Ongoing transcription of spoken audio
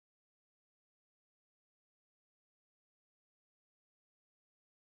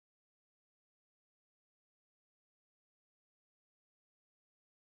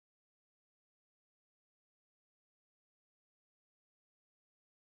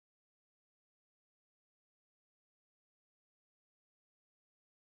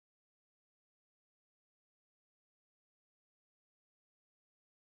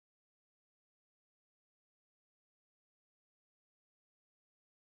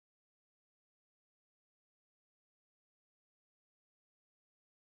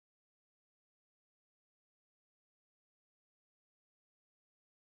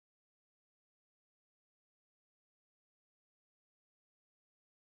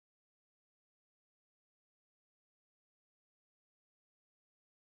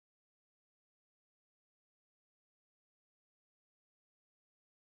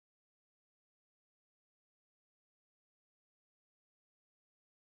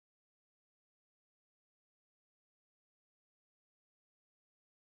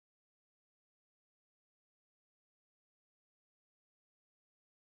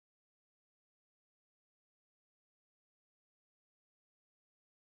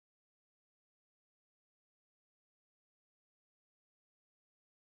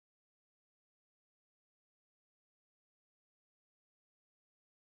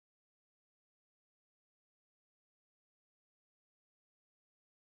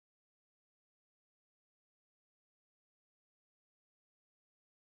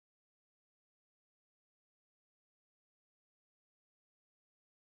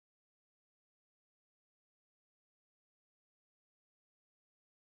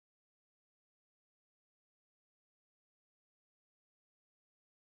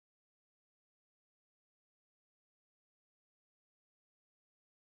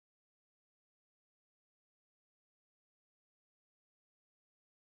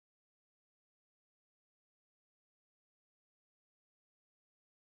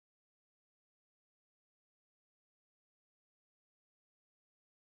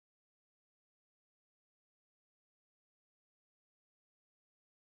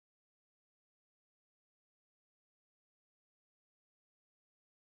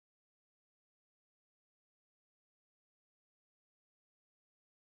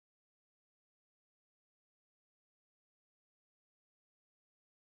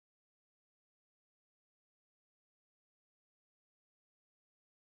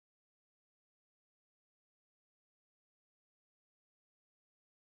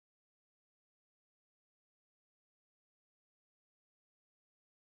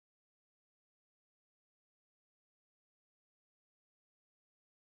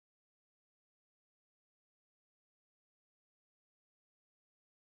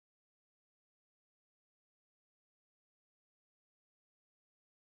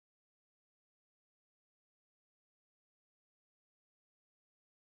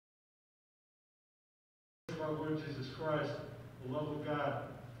our Lord Jesus Christ, the love of God,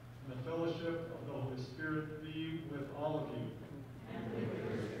 and the fellowship of the Holy Spirit be with all of you. And with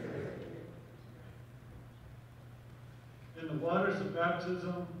your spirit. In the waters of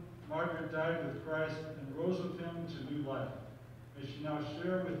baptism, Margaret died with Christ and rose with him to new life. May she now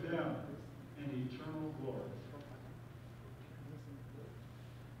share with him in eternal glory.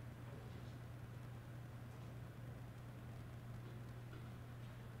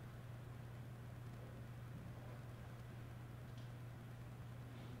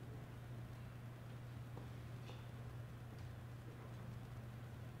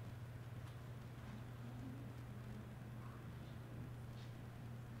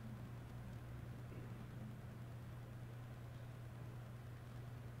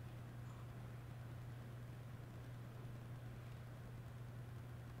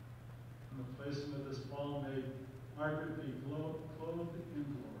 In the placement of this ball, may Margaret be clothed in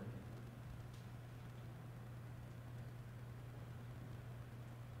glory.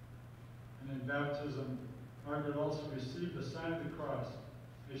 And in baptism, Margaret also received the sign of the cross.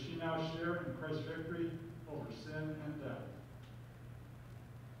 May she now share in Christ's victory over sin and death.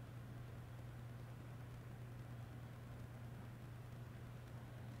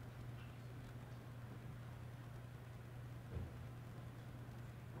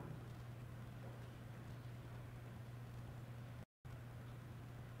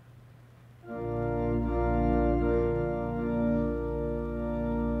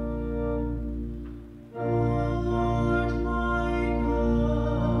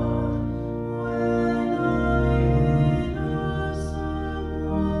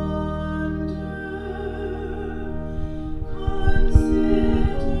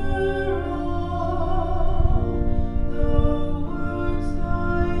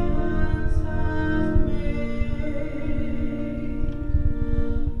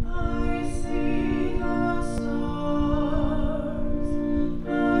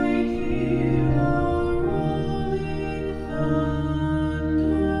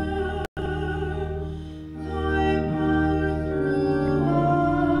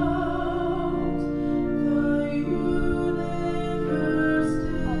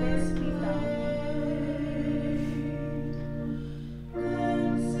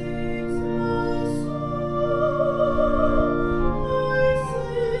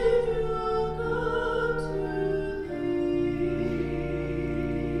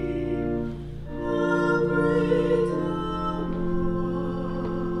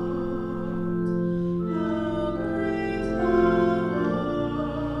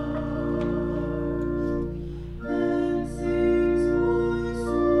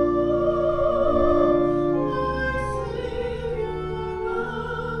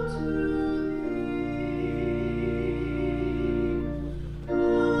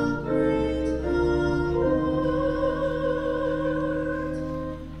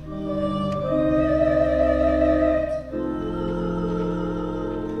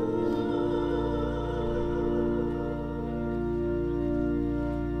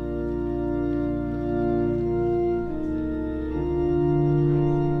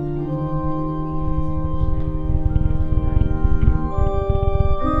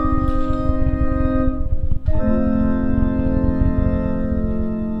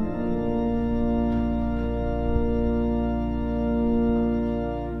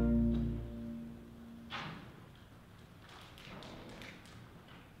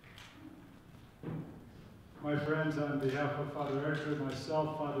 My friends, on behalf of Father Héctor and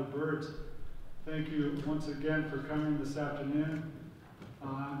myself, Father Bert, thank you once again for coming this afternoon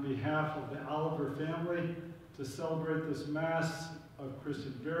on behalf of the Oliver family to celebrate this Mass of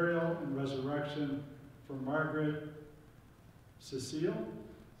Christian burial and resurrection for Margaret Cecile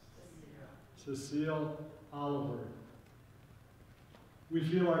Oliver. We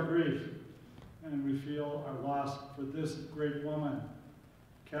feel our grief and we feel our loss for this great woman,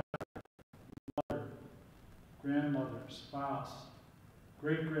 grandmother, spouse,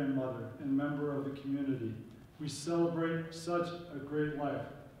 great-grandmother, and member of the community. We celebrate such a great life,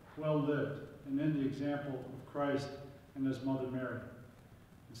 well lived, and in the example of Christ and his mother Mary.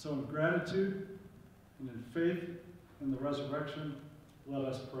 And so in gratitude and in faith in the resurrection, let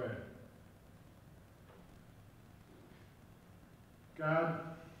us pray. God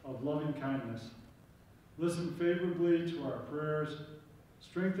of loving kindness, listen favorably to our prayers,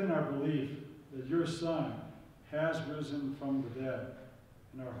 strengthen our belief that your Son has risen from the dead,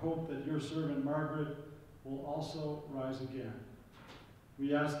 and our hope that your servant Margaret will also rise again.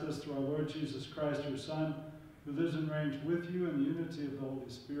 We ask this through our Lord Jesus Christ, your Son, who lives and reigns with you in the unity of the Holy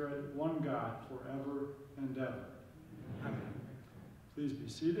Spirit, one God, forever and ever. Amen. Please be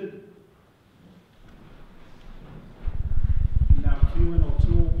seated. And now Keelan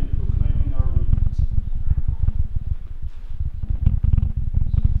O'Toole will be proclaiming our readings.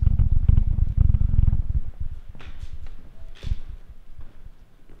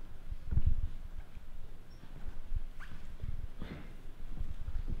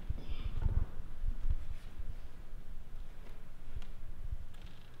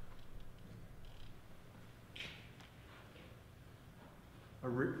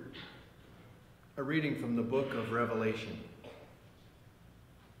 A reading from the book of Revelation.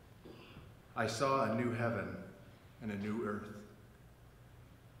 I saw a new heaven and a new earth.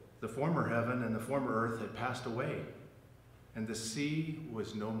 The former heaven and the former earth had passed away, and the sea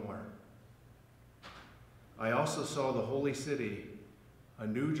was no more. I also saw the holy city, a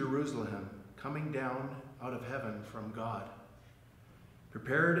new Jerusalem, coming down out of heaven from God,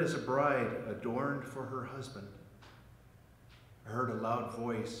 prepared as a bride adorned for her husband. I heard a loud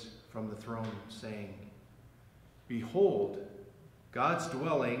voice from the throne saying, "Behold, God's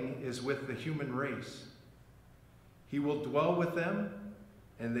dwelling is with the human race. He will dwell with them,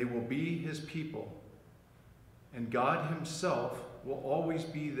 and they will be his people. And God himself will always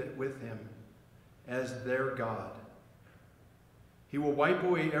be with him as their God. He will wipe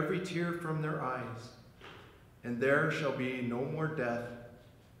away every tear from their eyes, and there shall be no more death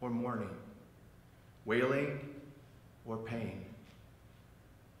or mourning, wailing or pain.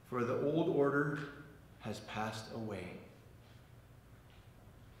 For the old order has passed away."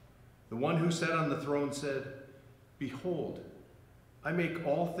 The one who sat on the throne said, "Behold, I make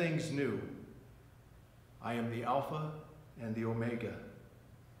all things new. I am the Alpha and the Omega,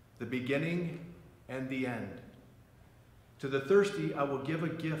 the beginning and the end. To the thirsty I will give a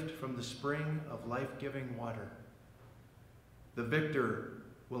gift from the spring of life-giving water. The victor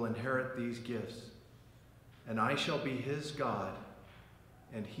will inherit these gifts, and I shall be his God,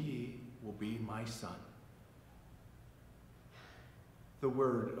 and he will be my son." The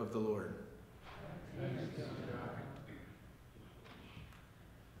word of the Lord. Thanks be to God.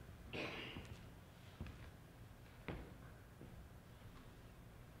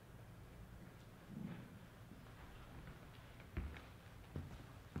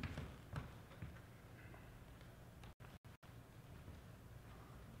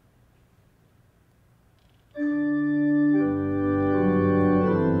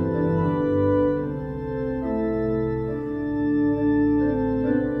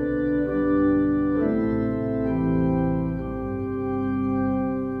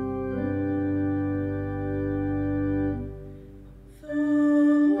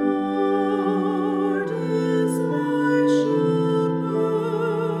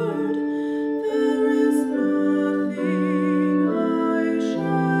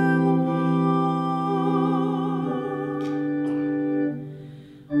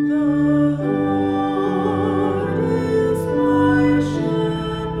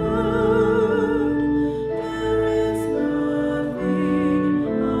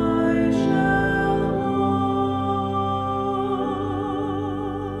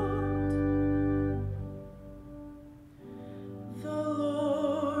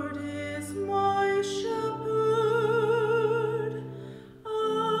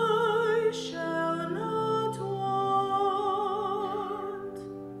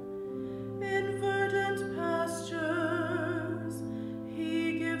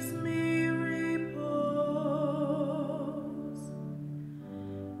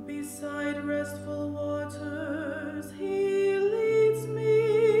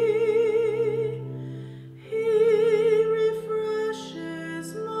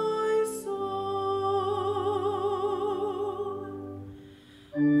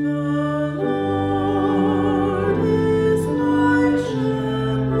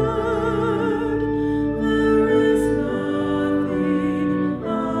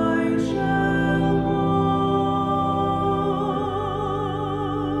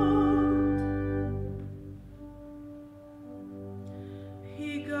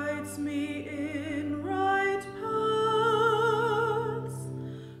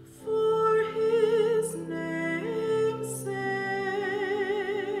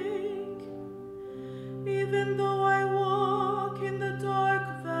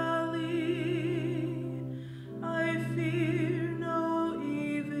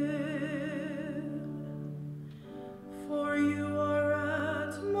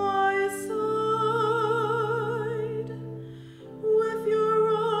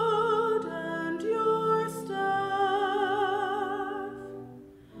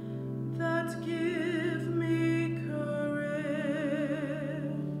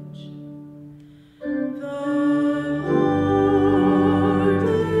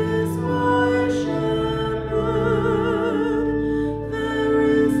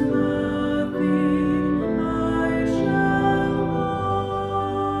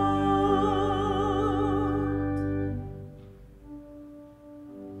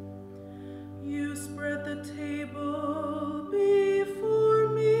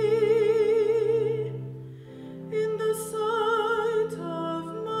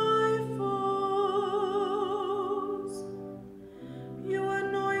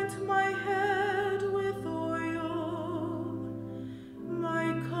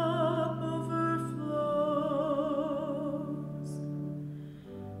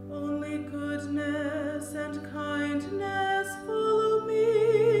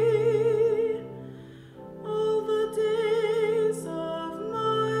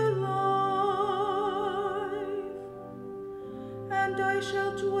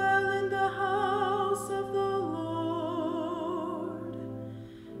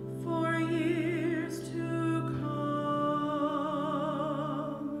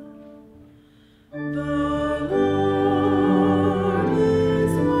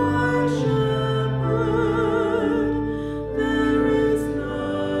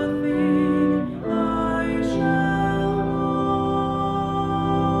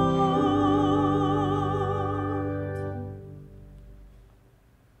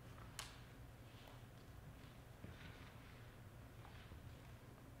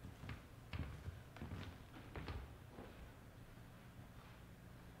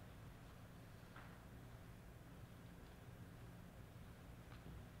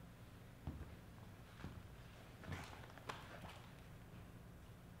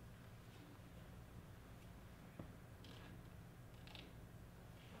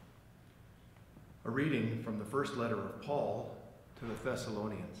 A reading from the first letter of Paul to the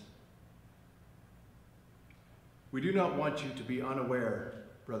Thessalonians. We do not want you to be unaware,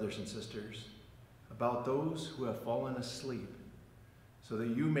 brothers and sisters, about those who have fallen asleep, so that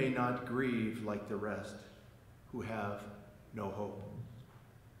you may not grieve like the rest, who have no hope.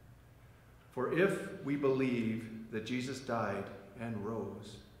 For if we believe that Jesus died and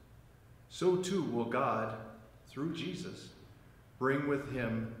rose, so too will God, through Jesus, bring with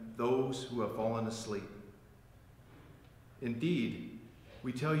him those who have fallen asleep. Indeed,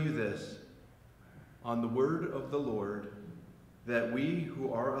 we tell you this, on the word of the Lord, that we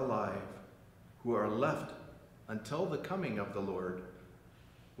who are alive, who are left until the coming of the Lord,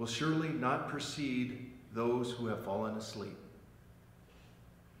 will surely not precede those who have fallen asleep.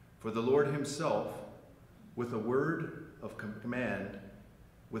 For the Lord himself, with a word of command,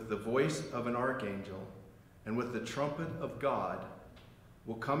 with the voice of an archangel, and with the trumpet of God,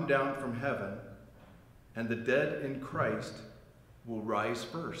 will come down from heaven, and the dead in Christ will rise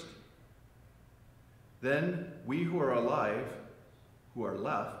first. Then we who are alive, who are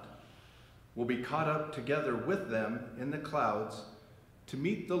left, will be caught up together with them in the clouds to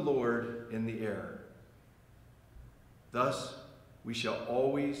meet the Lord in the air. Thus we shall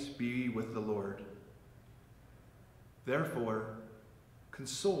always be with the Lord. Therefore,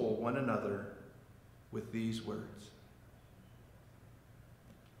 console one another with these words.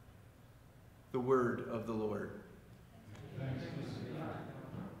 The word of the Lord. Thanks be to God.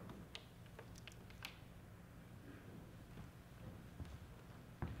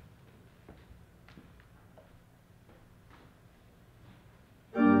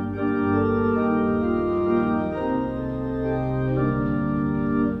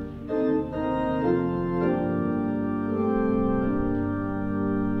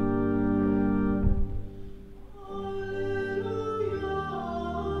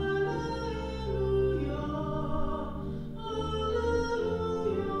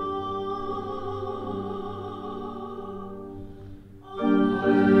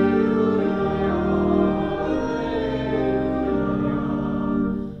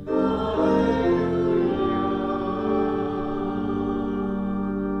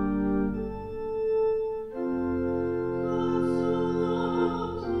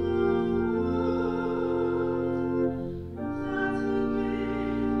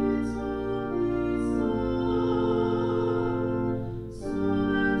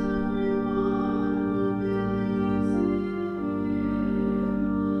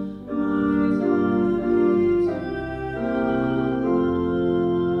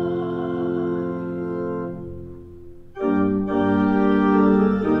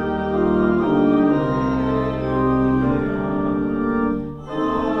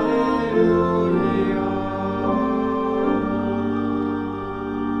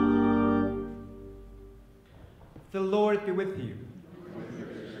 Be with you.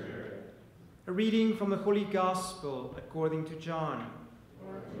 A reading from the Holy Gospel according to John.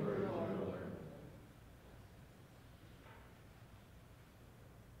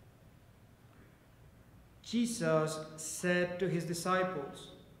 Jesus said to his disciples,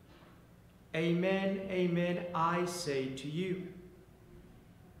 "Amen, amen, I say to you,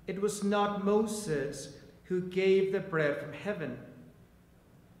 it was not Moses who gave the bread from heaven.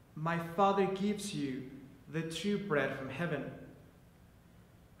 My Father gives you the true bread from heaven.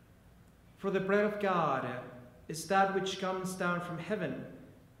 For the bread of God is that which comes down from heaven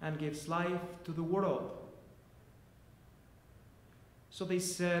and gives life to the world." So they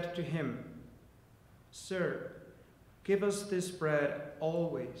said to him, "Sir, give us this bread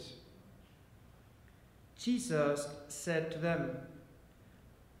always." Jesus said to them,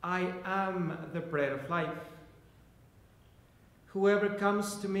 "I am the bread of life. Whoever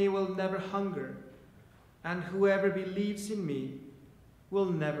comes to me will never hunger, and whoever believes in me will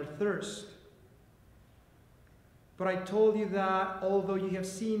never thirst. But I told you that although you have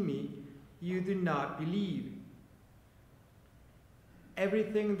seen me, you do not believe.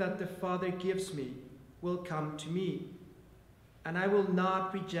 Everything that the Father gives me will come to me, and I will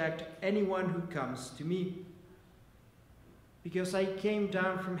not reject anyone who comes to me. Because I came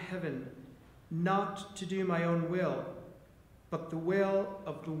down from heaven not to do my own will, but the will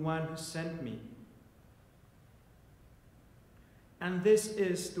of the one who sent me. And this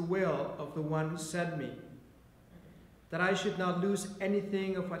is the will of the one who sent me, that I should not lose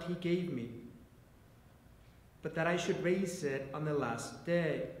anything of what he gave me, but that I should raise it on the last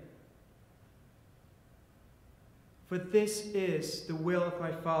day. For this is the will of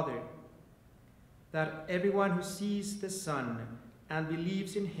my Father, that everyone who sees the Son and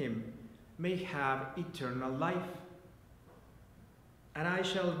believes in him may have eternal life. And I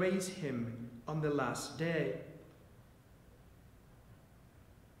shall raise him on the last day.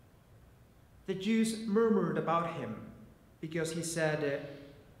 The Jews murmured about him because he said,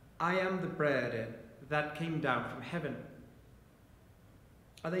 I am the bread that came down from heaven.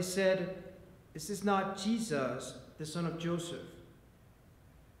 And they said, is this not Jesus, the son of Joseph?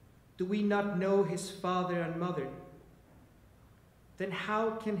 Do we not know his father and mother? Then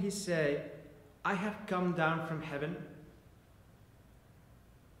how can he say, I have come down from heaven?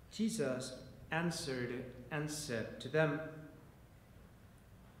 Jesus answered and said to them,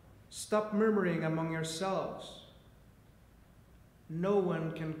 stop murmuring among yourselves. No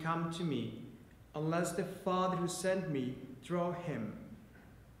one can come to me unless the Father who sent me draw him,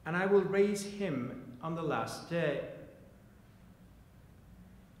 and I will raise him on the last day.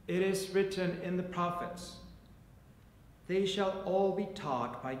 It is written in the prophets, they shall all be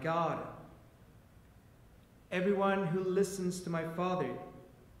taught by God. Everyone who listens to my Father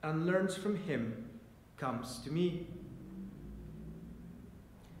and learns from him comes to me.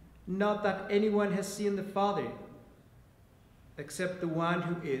 Not that anyone has seen the Father, except the one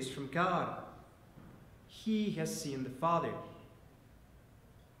who is from God. He has seen the Father.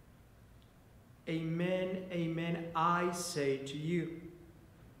 Amen, amen, I say to you,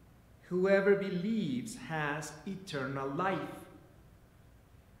 whoever believes has eternal life.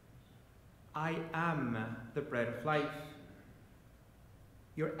 I am the bread of life.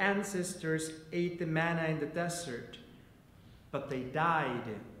 Your ancestors ate the manna in the desert, but they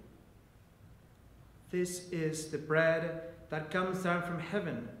died. This is the bread that comes down from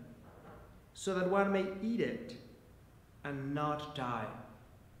heaven, so that one may eat it and not die.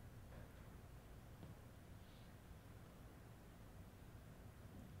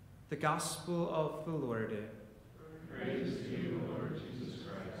 The Gospel of the Lord. Praise to you, Lord Jesus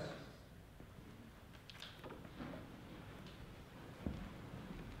Christ.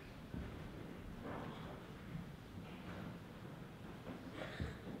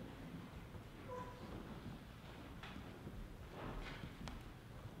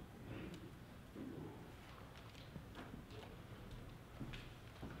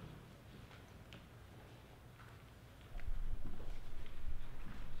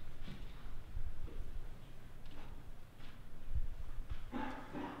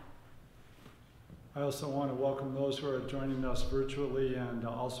 I also want to welcome those who are joining us virtually and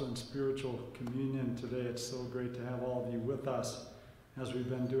also in spiritual communion today. It's so great to have all of you with us, as we've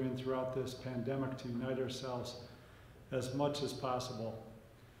been doing throughout this pandemic, to unite ourselves as much as possible.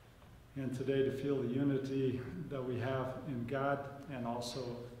 And today to feel the unity that we have in God and also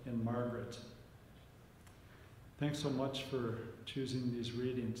in Margaret. Thanks so much for choosing these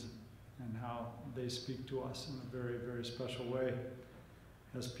readings and how they speak to us in a very, very special way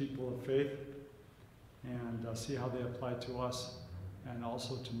as people of faith, and see how they apply to us and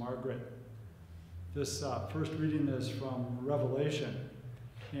also to Margaret. This first reading is from Revelation,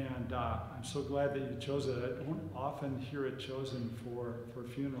 and I'm so glad that you chose it. I don't often hear it chosen for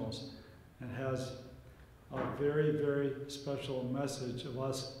funerals, and has a very, very special message of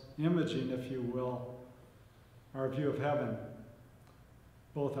us imaging, if you will, our view of heaven,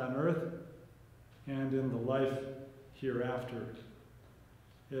 both on earth and in the life hereafter.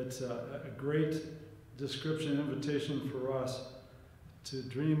 It's a great description, invitation for us to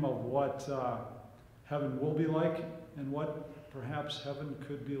dream of what heaven will be like and what perhaps heaven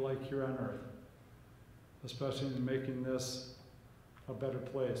could be like here on earth, especially in making this a better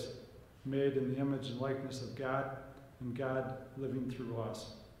place, made in the image and likeness of God, and God living through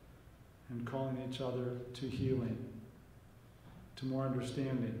us and calling each other to healing, to more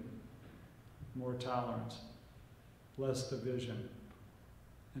understanding, more tolerance, less division,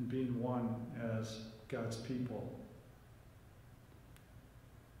 and being one as God's people.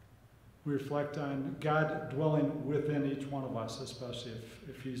 We reflect on God dwelling within each one of us, especially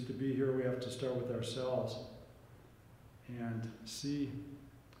if he's to be here, we have to start with ourselves and see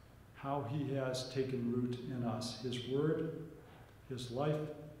how he has taken root in us. His word, his life,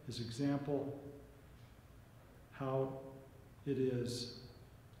 his example, how it is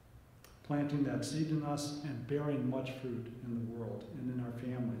planting that seed in us and bearing much fruit in the world and in our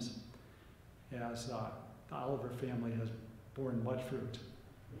families, as the Oliver family has borne much fruit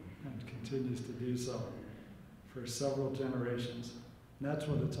and continues to do so for several generations. And that's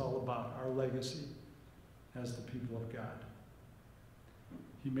what it's all about, our legacy as the people of God.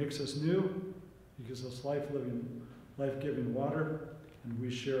 He makes us new, he gives us life-giving water, and we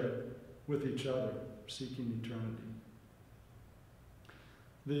share it with each other, seeking eternity.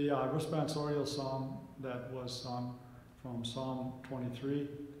 The responsorial psalm that was sung from Psalm 23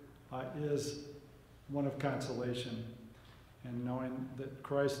 is one of consolation. and knowing that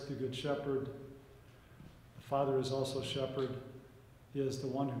Christ, the Good Shepherd, the Father is also Shepherd, is the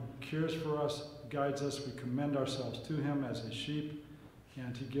one who cares for us, guides us. We commend ourselves to him as his sheep,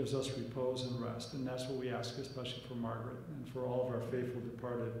 and he gives us repose and rest. And that's what we ask, especially for Margaret and for all of our faithful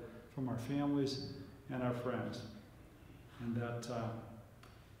departed from our families and our friends. And that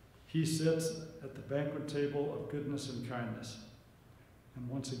he sits at the banquet table of goodness and kindness. And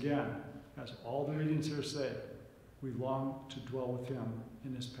once again, as all the readings here say, we long to dwell with him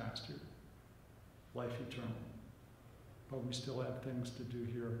in his pasture, life eternal. But we still have things to do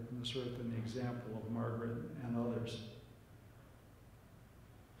here on this earth, in the example of Margaret and others.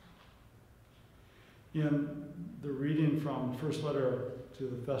 In the reading from the first letter to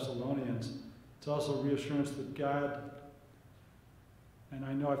the Thessalonians, it's also reassurance that God, and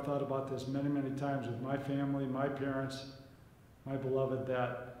I know I've thought about this many, many times with my family, my parents, my beloved,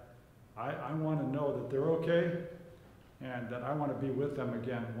 that I want to know that they're okay, and that I want to be with them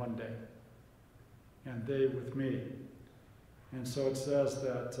again one day, and they with me. And so it says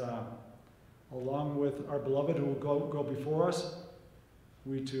that along with our beloved who will go before us,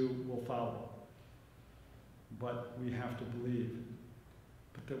 we too will follow. But we have to believe.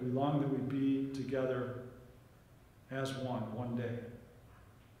 But that we long that we be together as one day.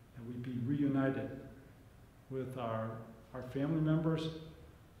 And we be reunited with our family members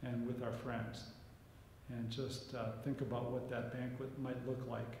and with our friends. And just think about what that banquet might look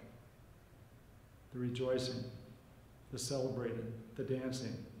like. The rejoicing, the celebrating, the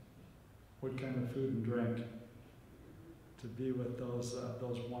dancing, what kind of food and drink, to be with those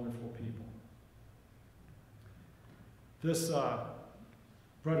wonderful people. This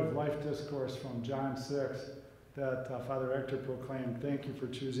Bread of Life discourse from John 6 that Father Héctor proclaimed, thank you for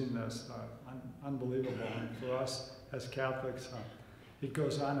choosing this. Unbelievable. And for us as Catholics, it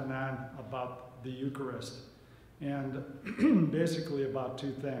goes on and on about the Eucharist, and basically about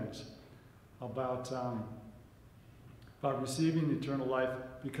two things. About receiving eternal life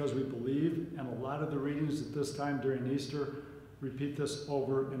because we believe, and a lot of the readings at this time during Easter repeat this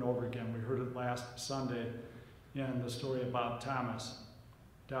over and over again. We heard it last Sunday in the story about Thomas,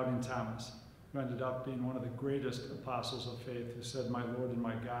 doubting Thomas, who ended up being one of the greatest apostles of faith, who said, "My Lord and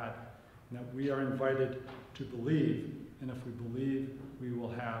my God," and that we are invited to believe, and if we believe, we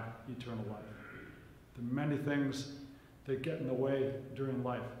will have eternal life. There are many things that get in the way during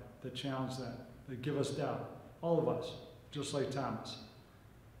life, that challenge that give us doubt, all of us, just like Thomas.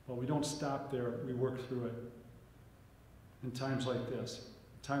 But we don't stop there, we work through it. In times like this,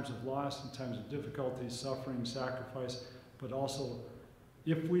 times of loss, in times of difficulty, suffering, sacrifice, but also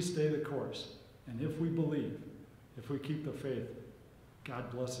if we stay the course, and if we believe, if we keep the faith,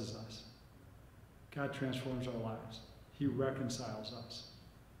 God blesses us. God transforms our lives. He reconciles us.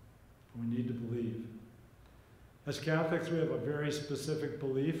 We need to believe. As Catholics, we have a very specific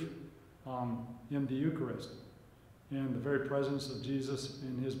belief in the Eucharist, in the very presence of Jesus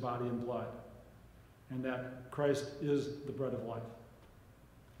in his body and blood, and that Christ is the bread of life,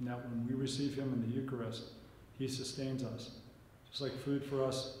 and that when we receive him in the Eucharist, he sustains us. Just like food for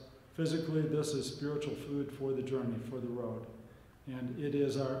us physically, this is spiritual food for the journey, for the road, and it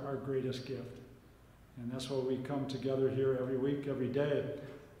is our greatest gift. And that's why we come together here every week, every day,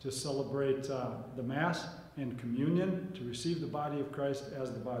 to celebrate the Mass and communion, to receive the body of Christ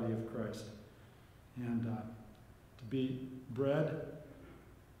as the body of Christ, and to be bread,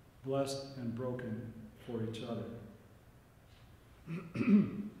 blessed and broken for each other.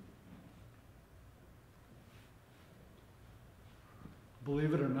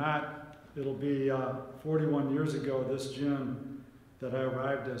 Believe it or not, it'll be 41 years ago this June that I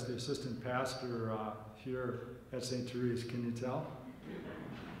arrived as the assistant pastor here at St. Therese. Can you tell?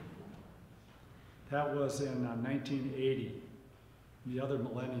 That was in 1980, the other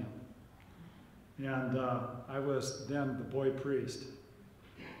millennium. And I was then the boy priest.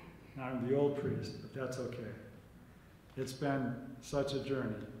 Now I'm the old priest, but that's okay. It's been such a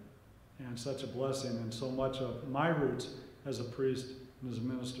journey and such a blessing, and so much of my roots as a priest and as a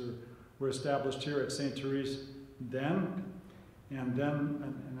minister were established here at St. Therese then, and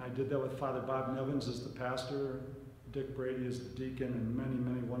I did that with Father Bob Nevins as the pastor, Dick Brady as the deacon, and many,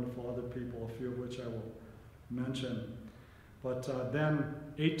 many wonderful other people, a few of which I will mention. But then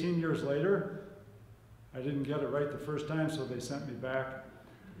 18 years later, I didn't get it right the first time, so they sent me back.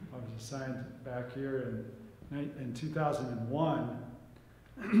 I was assigned back here in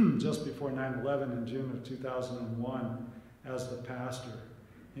 2001, just before 9/11 in June of 2001, as the pastor.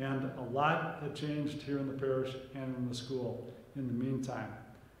 And a lot had changed here in the parish and in the school in the meantime.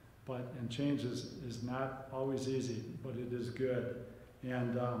 And change is not always easy, but it is good.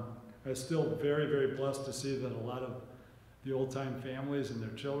 And I'm still very, very blessed to see that a lot of the old-time families and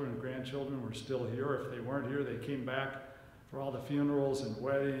their children and grandchildren were still here. If they weren't here, they came back for all the funerals and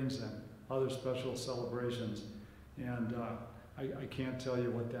weddings and other special celebrations. And I can't tell you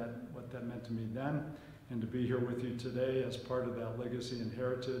what that meant to me then. And to be here with you today as part of that legacy and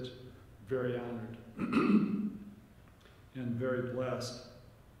heritage, very honored and very blessed.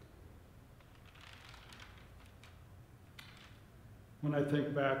 When I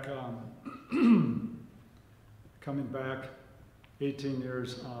think back, coming back 18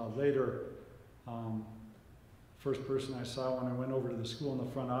 years later, first person I saw when I went over to the school in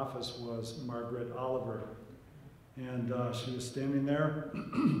the front office was Margaret Oliver. And she was standing there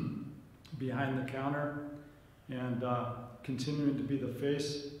behind the counter and continuing to be the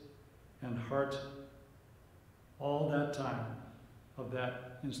face and heart all that time of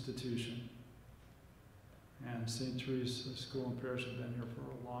that institution. And St. Therese School and Parish have been here for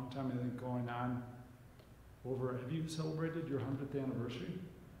a long time, I think going on over, have you celebrated your 100th anniversary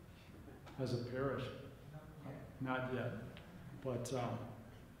as a parish? Not yet, but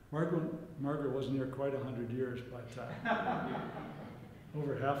Margaret wasn't here quite 100 years, but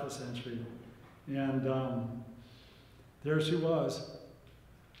over half a century. And there she was,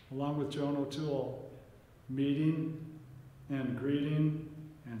 along with Joan O'Toole, meeting and greeting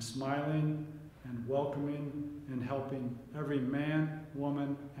and smiling and welcoming and helping every man,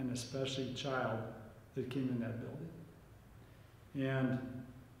 woman, and especially child that came in that building. And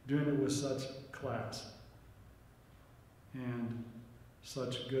doing it with such class and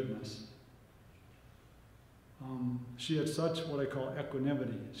such goodness. She had such what I call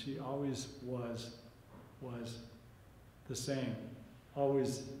equanimity. She always was the same.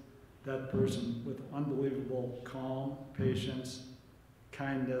 Always that person with unbelievable calm, patience,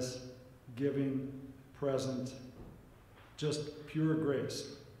 kindness, giving, present, just pure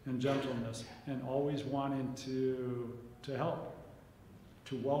grace and gentleness, and always wanting to help,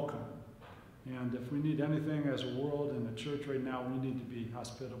 to welcome. And if we need anything as a world and a church right now, we need to be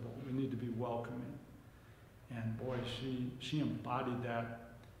hospitable. We need to be welcoming. And boy, she embodied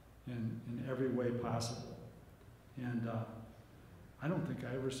that in every way possible. And I don't think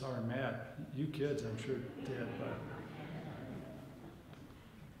I ever saw her mad. You kids, I'm sure, did, but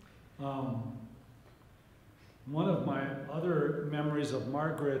one of my other memories of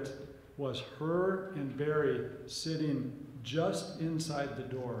Margaret was her and Barry sitting just inside the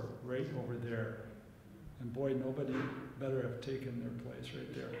door, right over there. And boy, nobody better have taken their place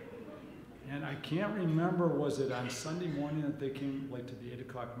right there. And I can't remember, was it on Sunday morning that they came, like to the 8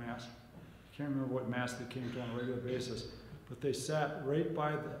 o'clock Mass? I can't remember what Mass they came to on a regular basis, but they sat right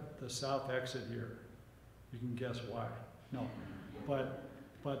by the south exit here. You can guess why. No, but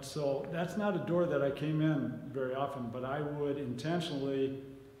so that's not a door that I came in very often, but I would intentionally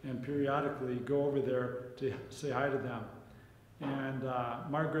and periodically go over there to say hi to them. And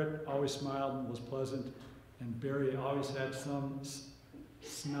Margaret always smiled and was pleasant, and Barry always had some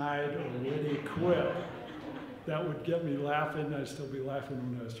snide or witty quip that would get me laughing. I'd still be laughing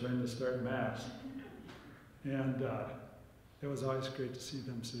when I was trying to start Mass. And it was always great to see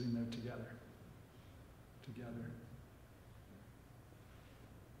them sitting there together.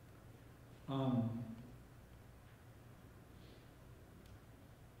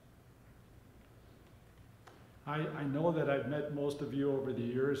 I know that I've met most of you over the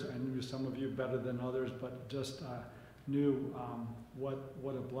years. I knew some of you better than others, but just knew what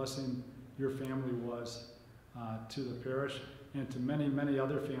a blessing your family was to the parish and to many, many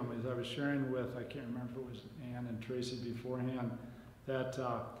other families. I was sharing with, I can't remember if it was Ann and Tracy beforehand, that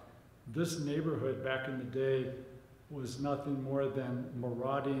this neighborhood back in the day was nothing more than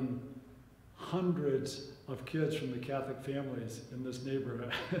marauding hundreds of kids from the Catholic families in this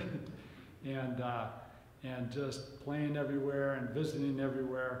neighborhood. and just playing everywhere and visiting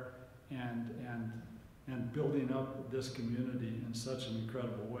everywhere and building up this community in such an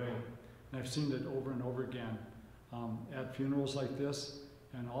incredible way. And I've seen it over and over again at funerals like this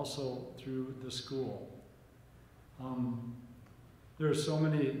and also through the school. There are so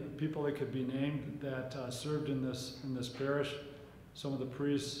many people that could be named that served in this parish. Some of the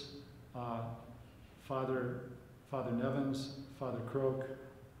priests, Father Nevins, Father Croak,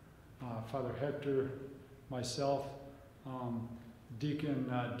 Father Hector, myself,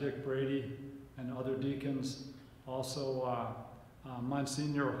 Deacon Dick Brady, and other deacons. Also,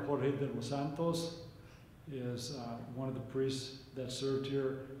 Monsignor Jorge de los Santos is one of the priests that served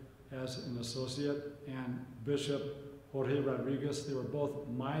here as an associate, and Bishop Jorge Rodriguez. They were both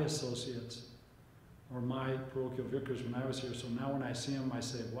my associates, or my parochial vicars when I was here. So now when I see them, I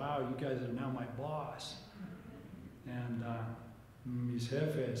say, wow, you guys are now my boss. And mis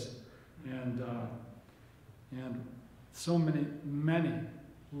jefes. And so many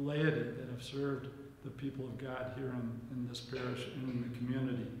laity that have served the people of God here in this parish and in the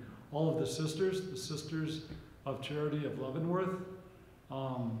community. All of the Sisters of Charity of Leavenworth,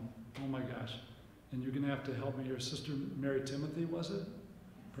 oh my gosh. And you're going to have to help me here. Sister Mary Timothy, was it?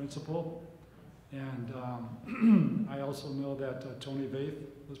 Principal. And I also know that Tony Vaith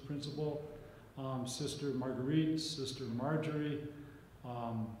was principal. Sister Marguerite, Sister Marjorie,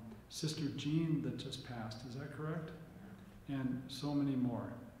 Sister Jean that just passed. Is that correct? And so many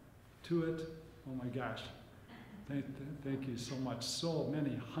more. To it, oh my gosh. Thank you so much. So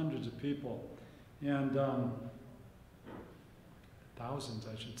many hundreds of people. And thousands,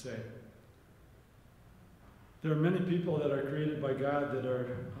 I should say. There are many people that are created by God that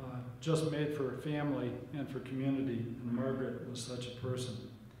are just made for family and for community, and Margaret was such a person.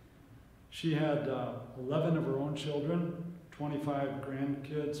 She had 11 of her own children, 25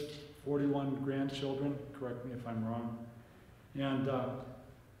 grandkids, 41 grandchildren, correct me if I'm wrong, and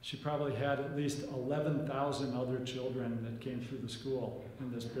she probably had at least 11,000 other children that came through the school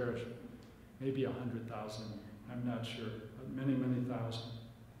in this parish, maybe 100,000, I'm not sure, but many, many thousand.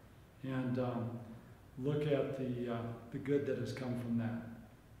 And look at the good that has come from that.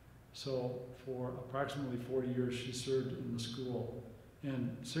 So for approximately 40 years, she served in the school,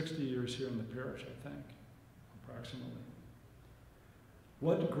 and 60 years here in the parish, I think, approximately.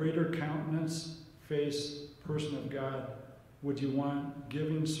 What greater countenance, face, person of God would you want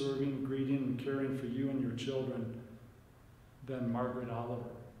giving, serving, greeting, and caring for you and your children than Margaret Oliver?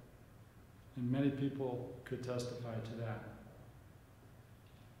 And many people could testify to that.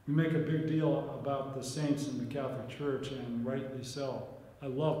 We make a big deal about the saints in the Catholic Church, and rightly so. I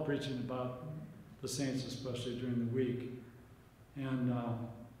love preaching about the saints, especially during the week. And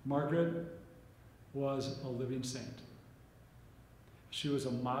Margaret was a living saint. She was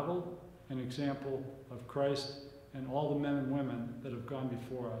a model, an example of Christ and all the men and women that have gone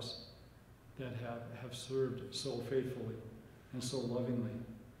before us that have served so faithfully and so lovingly.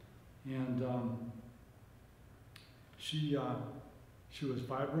 And she was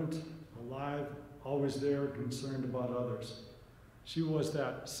vibrant, alive, always there, concerned about others. She was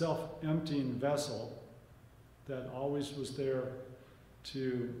that self-emptying vessel that always was there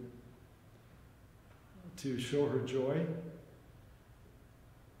to show her joy,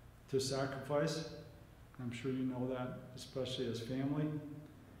 to sacrifice. I'm sure you know that, especially as family,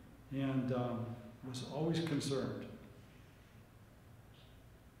 and was always concerned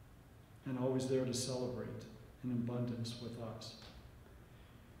and always there to celebrate in abundance with us.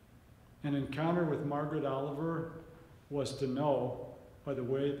 An encounter with Margaret Oliver was to know, by the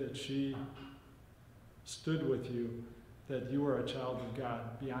way that she stood with you, that you are a child of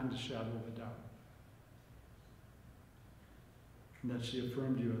God beyond a shadow of a doubt, and that she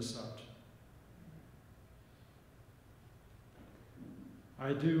affirmed you as such.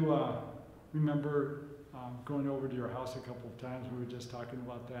 I do remember going over to your house a couple of times. We were just talking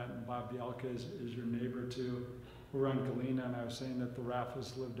about that, and Bob Bielka is your neighbor too. We're on Galena, and I was saying that the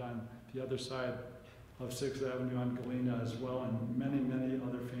Raffas lived on the other side of 6th Avenue on Galena as well, and many, many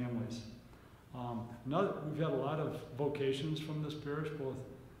other families. We've had a lot of vocations from this parish, both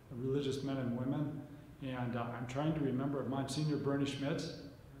religious men and women, and I'm trying to remember if Monsignor Bernie Schmitz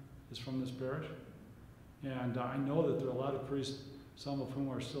is from this parish, and I know that there are a lot of priests, some of whom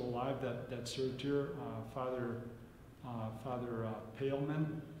are still alive, that served here, Father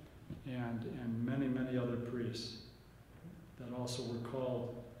Paleman, and many, many other priests that also were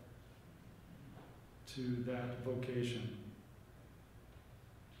called to that vocation.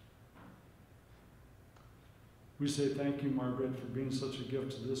 We say thank you, Margaret, for being such a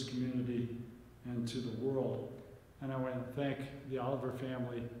gift to this community and to the world. And I want to thank the Oliver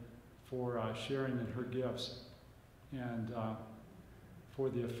family for sharing in her gifts and for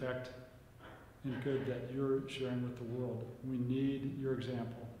the effect and good that you're sharing with the world. We need your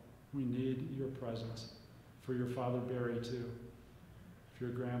example. We need your presence. For your father Barry too, for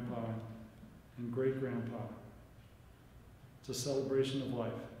your grandpa and great-grandpa. It's a celebration of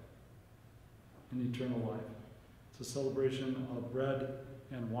life, an eternal life. It's a celebration of bread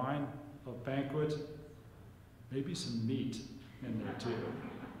and wine, of banquet, maybe some meat in there too.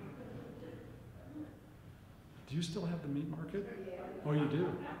 Do you still have the meat market? Oh, you do?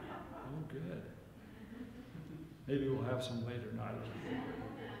 Oh, good. Maybe we'll have some later. No, I don't know.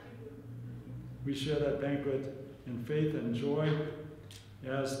 We share that banquet in faith and joy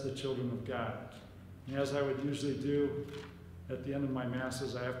as the children of God. And as I would usually do at the end of my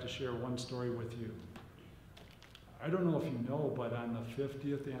masses, I have to share one story with you. I don't know if you know, but on the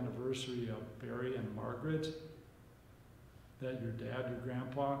 50th anniversary of Barry and Margaret, that your dad, your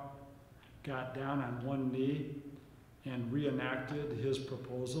grandpa, got down on one knee and reenacted his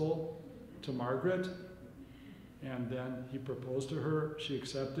proposal to Margaret. And then he proposed to her, she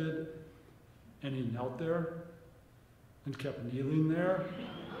accepted, and he knelt there and kept kneeling there.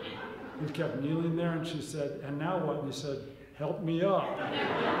 And kept kneeling there, and she said, "And now what?" And he said, "Help me up."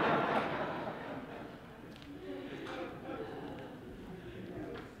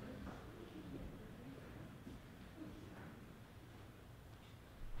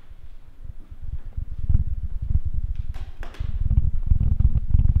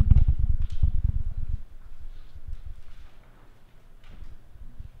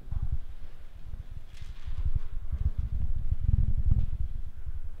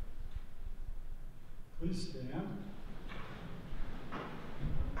 Please stand.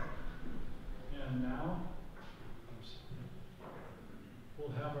 And now,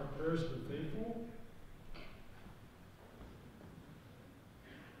 we'll have our prayers for the faithful.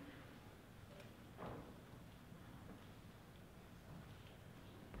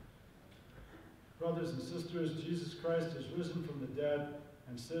 Brothers and sisters, Jesus Christ is risen from the dead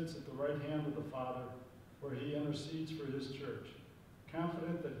and sits at the right hand of the Father, where he intercedes for his church.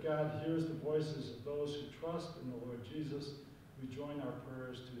 Confident that God hears the voices of those who trust in the Lord Jesus, we join our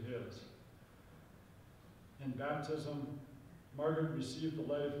prayers to his. In baptism, Margaret received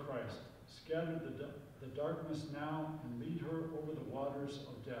the light of Christ, scattered the darkness now, and lead her over the waters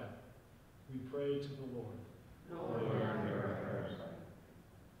of death. We pray to the Lord. Lord, hear our prayers.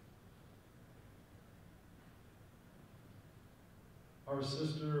 Our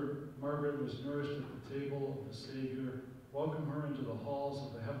sister Margaret was nourished at the table of the Savior. Welcome her into the halls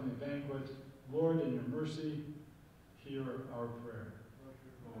of the heavenly banquet. Lord, in your mercy, hear our prayer.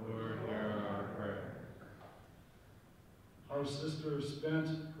 Lord, hear our prayer. Our sister spent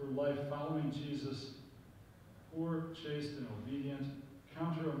her life following Jesus, poor, chaste, and obedient.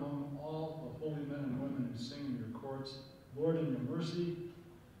 Count her among all the holy men and women who sing in your courts. Lord, in your mercy,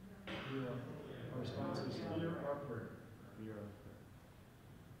 hear our responses. Hear our prayer.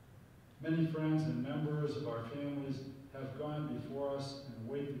 Many friends and members of our families have gone before us and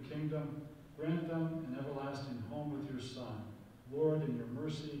await the kingdom. Grant them an everlasting home with your Son. Lord, in your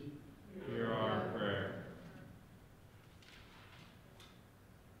mercy, hear our prayer.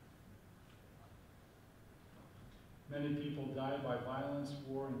 Many people die by violence,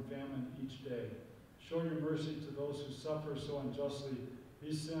 war, and famine each day. Show your mercy to those who suffer so unjustly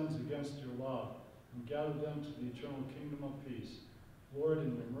these sins against your love, and gather them to the eternal kingdom of peace. Lord,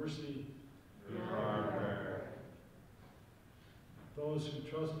 in your mercy, hear our prayer. Those who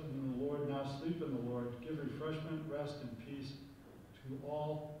trust in the Lord now sleep in the Lord. Give refreshment, rest, and peace to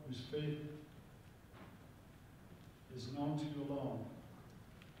all whose faith is known to you alone.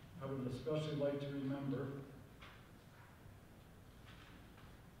 I would especially like to remember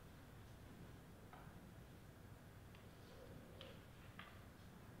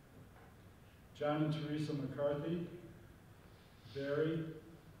John and Theresa McCarthy, Barry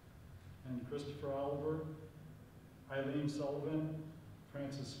and Christopher Oliver, Eileen Sullivan,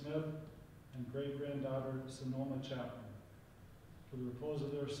 Francis Smith, and great-granddaughter Sonoma Chapman. For the repose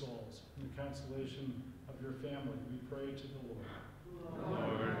of their souls and the consolation of your family, we pray to the Lord.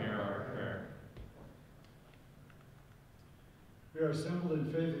 Lord, hear our prayer. We are assembled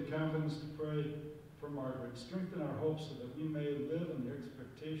in faith and confidence to pray for Margaret. Strengthen our hopes so that we may live in the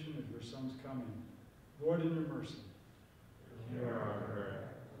expectation of your Son's coming. Lord, in your mercy, Hear our prayer.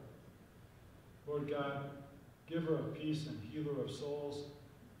 Lord God, giver of peace and healer of souls,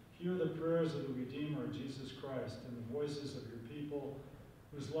 hear the prayers of the Redeemer, Jesus Christ, and the voices of your people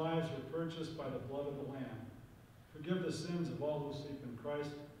whose lives were purchased by the blood of the Lamb. Forgive the sins of all who sleep in Christ,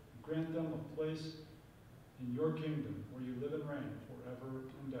 and grant them a place in your kingdom where you live and reign forever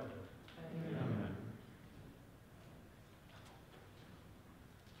and ever. Amen.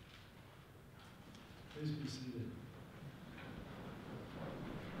 Please be seated.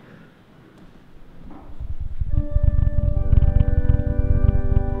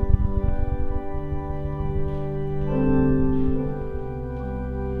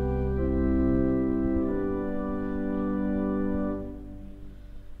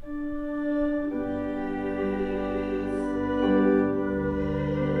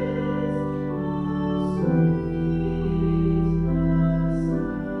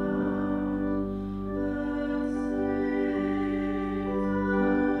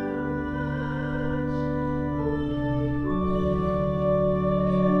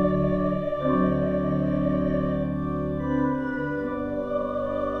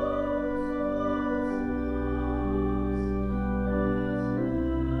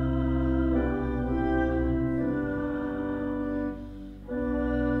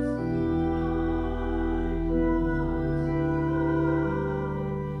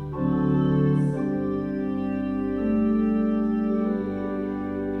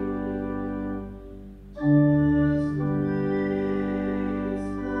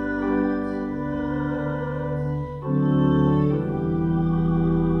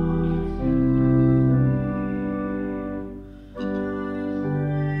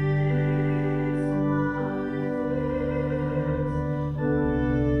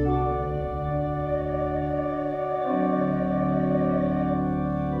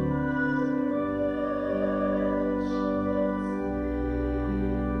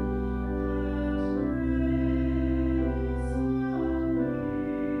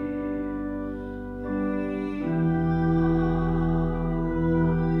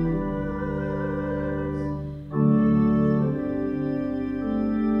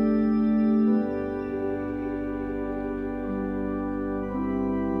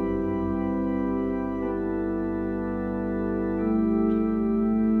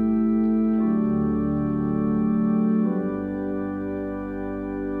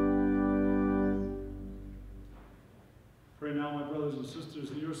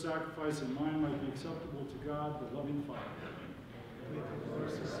 sacrifice and mine might be acceptable to God, the loving Father.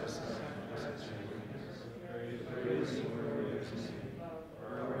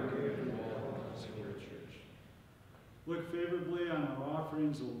 Look favorably on our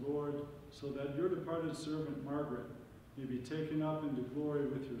offerings, O Lord, so that your departed servant Margaret may be taken up into glory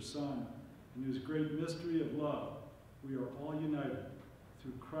with your Son, in whose great mystery of love we are all united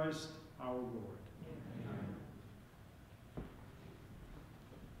through Christ our Lord. Amen.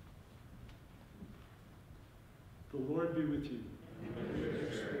 The Lord be with you. And with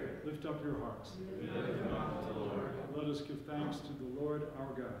your spirit. Lift up your hearts. We lift them up to the Lord. Let us give thanks to the Lord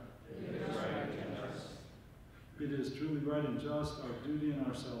our God. It is right and just. It is truly right and just, our duty and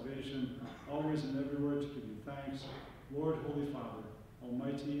our salvation, always and everywhere to give you thanks, Lord, Holy Father,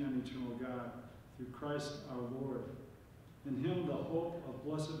 Almighty and eternal God, through Christ our Lord. In him the hope of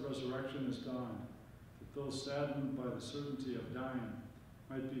blessed resurrection is dawned, that those saddened by the certainty of dying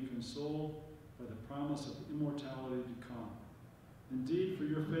might be consoled by the promise of immortality to come. Indeed, for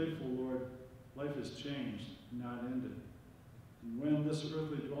your faithful, Lord, life is changed, not ended. And when this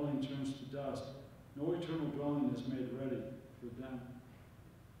earthly dwelling turns to dust, no eternal dwelling is made ready for them.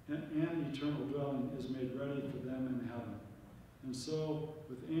 An eternal dwelling is made ready for them in heaven. And so,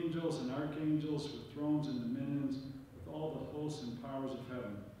 with angels and archangels, with thrones and dominions, with all the hosts and powers of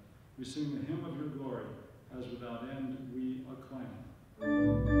heaven, we sing the hymn of your glory, as without end we acclaim.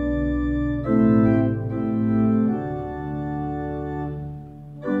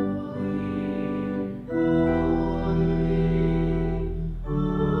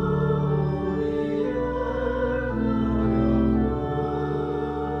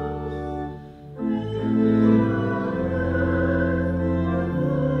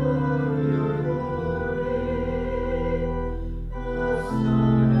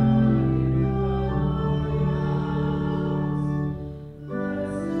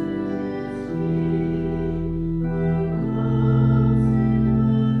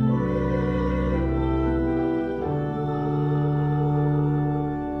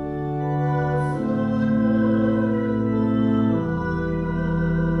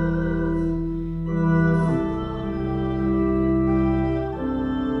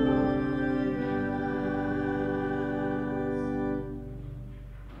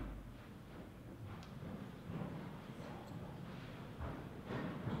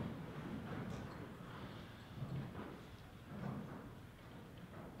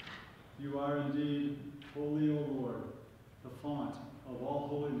 You are indeed holy, O Lord, the font of all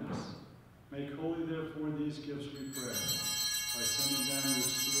holiness. Make holy, therefore, these gifts, we pray, by sending down your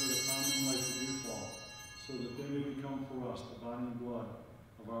Spirit upon them like the dewfall, so that they may become for us the body and blood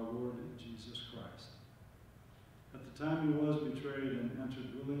of our Lord Jesus Christ. At the time he was betrayed and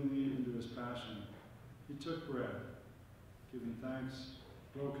entered willingly into his passion, he took bread, giving thanks,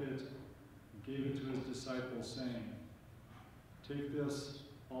 broke it, and gave it to his disciples, saying, "Take this,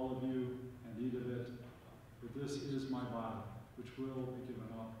 all of you, and eat of it, for this is my body, which will be given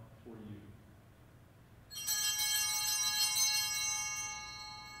up for you."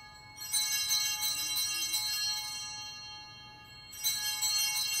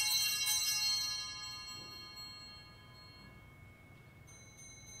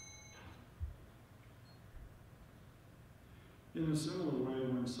 In a similar way,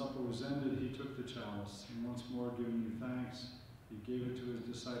 when supper was ended, he took the chalice, and once more giving you thanks, he gave it to his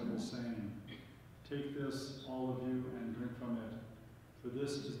disciples, saying, "Take this, all of you, and drink from it, for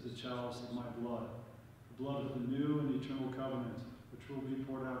this is the chalice of my blood, the blood of the new and eternal covenant, which will be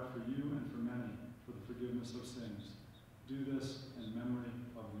poured out for you and for many, for the forgiveness of sins. Do this in memory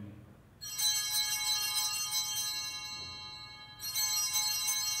of me."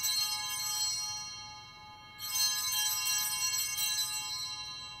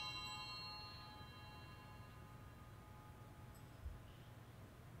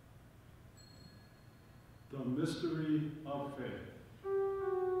 The mystery of faith.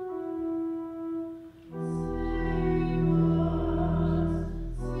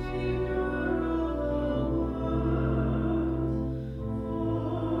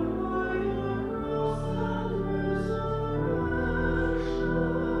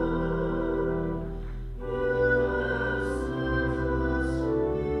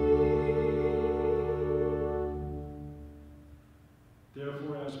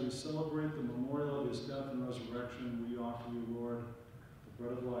 Therefore, as we celebrate the memorial of his death and resurrection, we offer you, Lord, the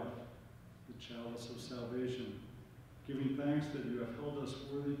bread of life, the chalice of salvation, giving thanks that you have held us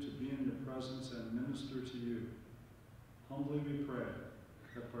worthy to be in your presence and minister to you. Humbly we pray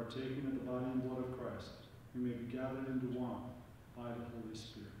that, partaking of the body and blood of Christ, we may be gathered into one by the Holy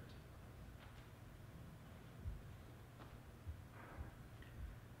Spirit.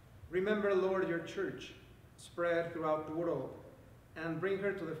 Remember, Lord, your church spread throughout the world, and bring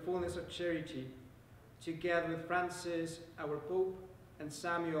her to the fullness of charity, together with Francis, our Pope, and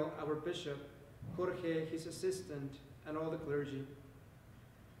Samuel, our Bishop, Jorge, his assistant, and all the clergy.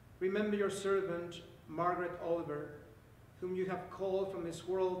 Remember your servant, Margaret Oliver, whom you have called from this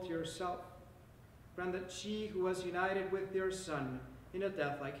world to yourself. Grant that she, who was united with your Son in a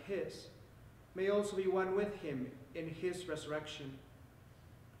death like his, may also be one with him in his resurrection.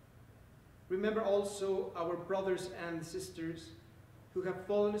 Remember also our brothers and sisters who have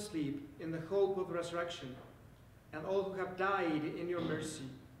fallen asleep in the hope of resurrection, and all who have died in your mercy.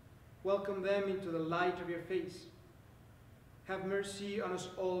 Welcome them into the light of your face. Have mercy on us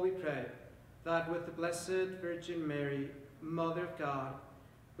all, we pray, that with the Blessed Virgin Mary, Mother of God,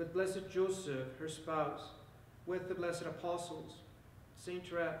 with blessed Joseph, her spouse, with the blessed apostles, Saint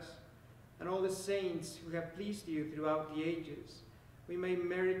Therese, and all the saints who have pleased you throughout the ages, we may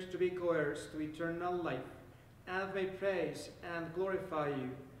merit to be co-heirs to eternal life, and may praise and glorify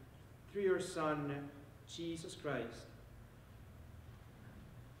you through your Son, Jesus Christ.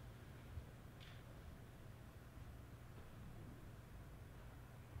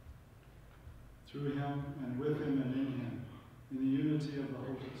 Through him, and with him, and in him, in the unity of the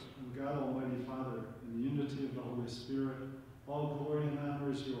hopeless, and God Almighty Father, in the unity of the Holy Spirit, all glory and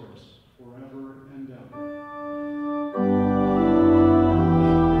honor is yours, forever and ever.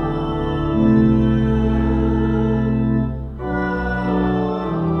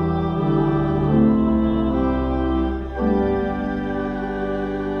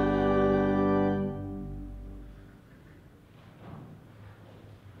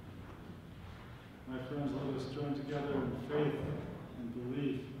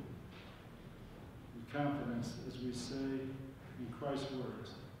 Christ's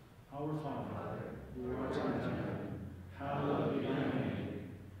words. Our Father, who art in heaven, hallowed be thy name.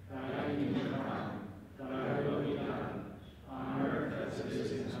 Thy kingdom come, thy will be done, on earth as it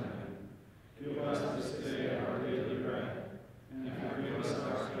is in heaven. Give us this day our daily bread, and forgive us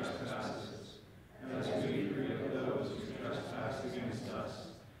our trespasses, as we forgive those who trespass against us.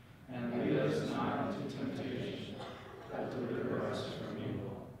 And lead us not into temptation, but deliver us from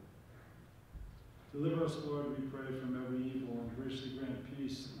evil. Deliver us, Lord, we pray, from every evil, and graciously grant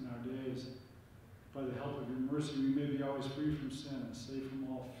peace in our days. By the help of your mercy, we may be always free from sin and safe from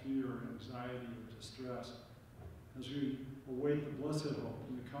all fear, anxiety, or distress, as we await the blessed hope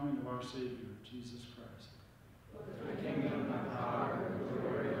in the coming of our Savior, Jesus Christ. The kingdom, the power, and the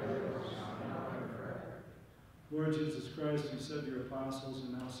glory are yours, now and forever. Lord Jesus Christ, you said to your apostles,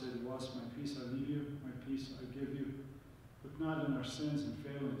 and now say to us, my peace I leave you, my peace I give you. Look not on our sins and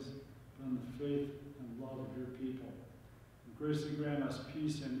failings, but on the faith and love of your people. And graciously grant us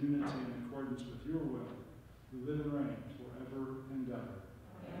peace and unity in accordance with your will, who live and reign forever and ever.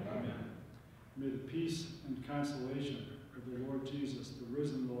 Amen. May the peace and consolation of the Lord Jesus, the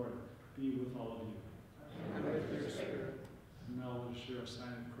risen Lord, be with all of you. And with your spirit. And now let us share a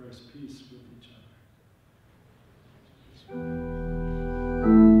sign of Christ's peace with each other.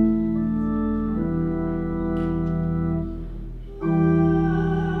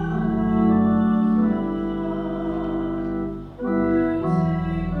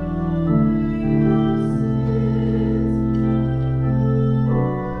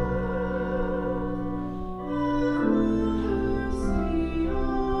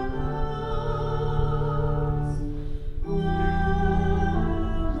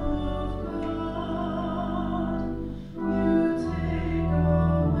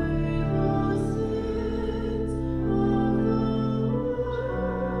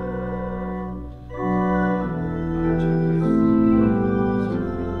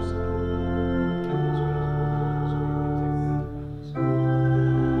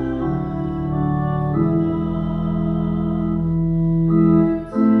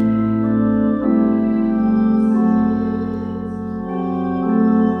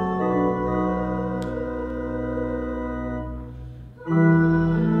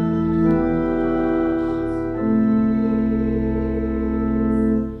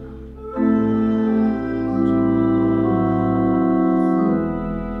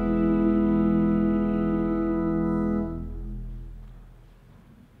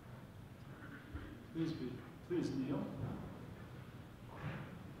 Please kneel.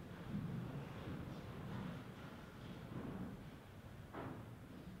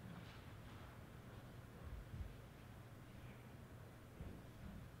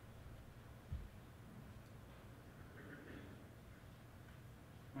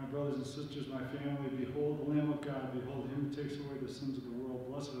 My brothers and sisters, my family, behold the Lamb of God, behold him who takes away the sins of the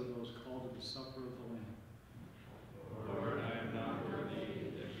world. Blessed are those called to the supper of the Lamb. Lord, I am not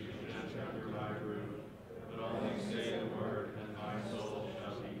worthy that you should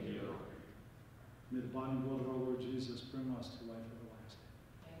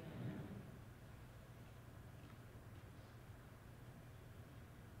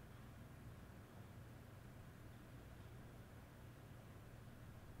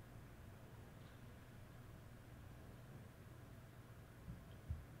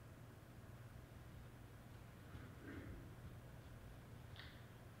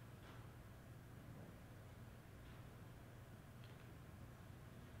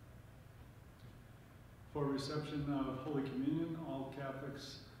reception of Holy Communion. All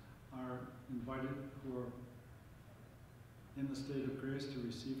Catholics are invited who are in the state of grace to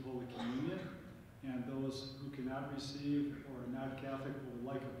receive Holy Communion. And those who cannot receive or are not Catholic but would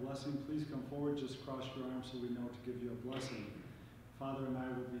like a blessing, please come forward. Just cross your arms so we know to give you a blessing. Father and I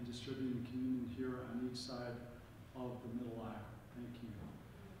will be distributing communion here on each side of the middle aisle. Thank you.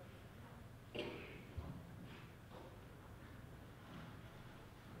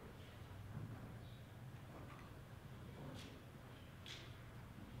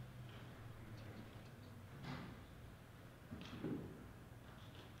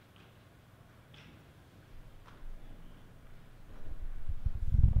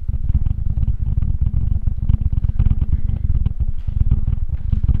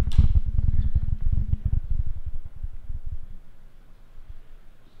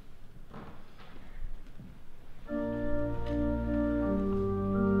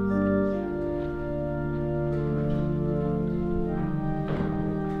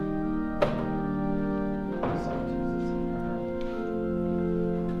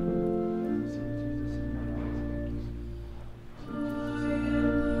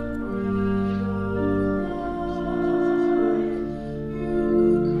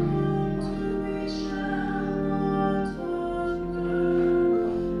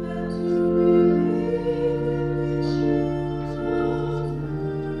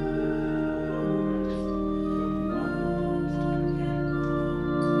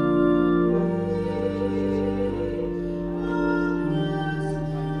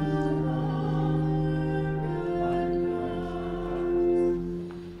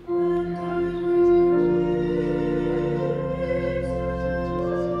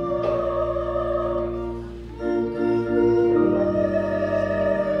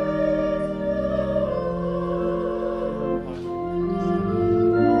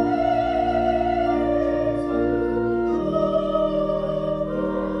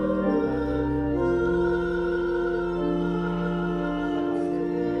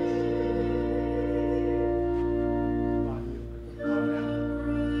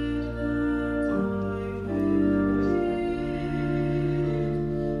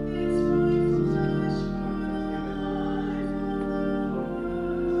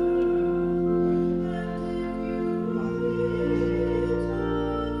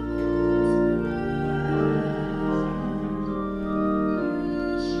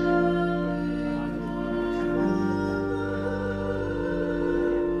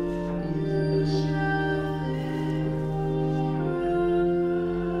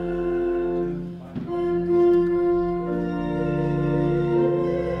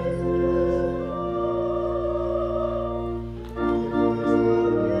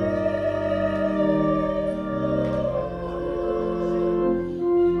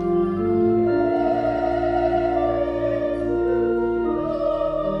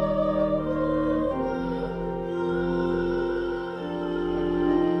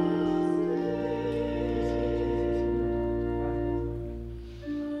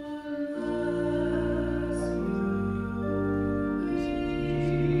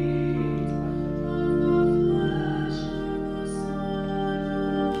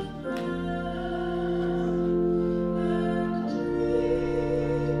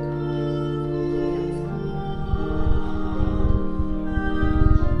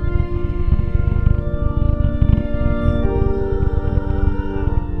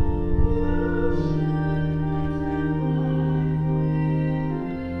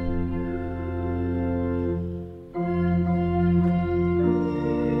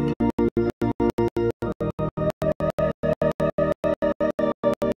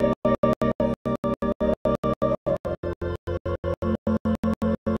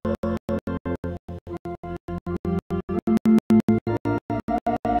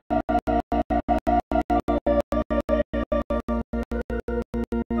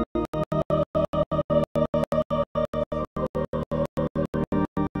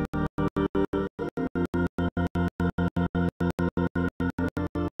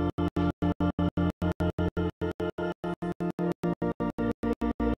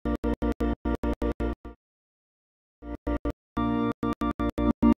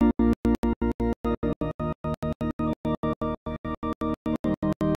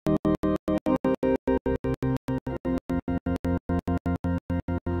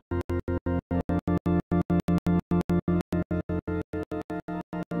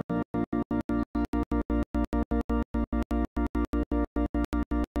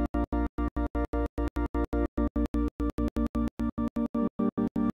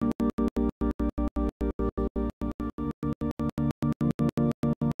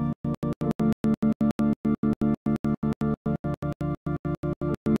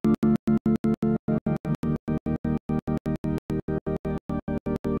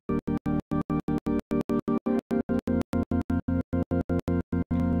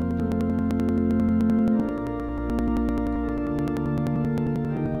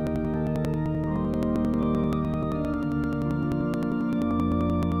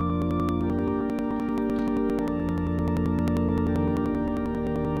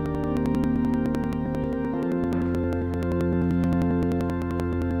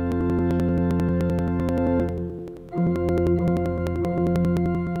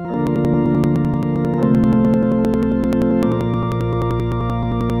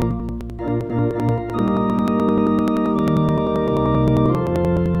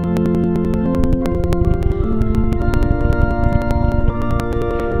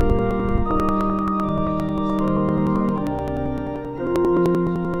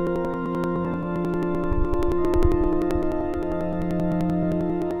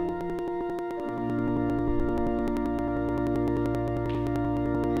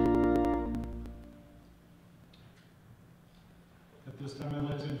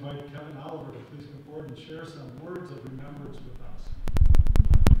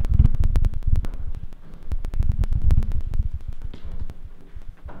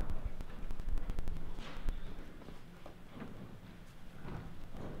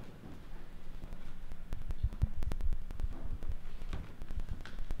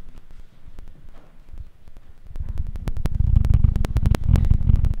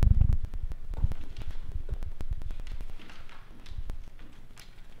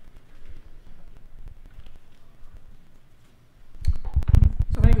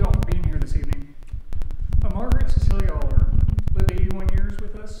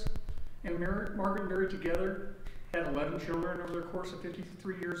 11 children over the course of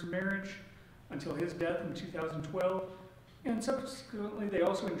 53 years of marriage until his death in 2012. And subsequently, they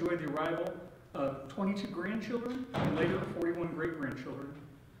also enjoyed the arrival of 22 grandchildren and later 41 great-grandchildren.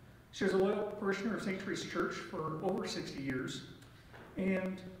 She was a loyal parishioner of St. Therese Church for over 60 years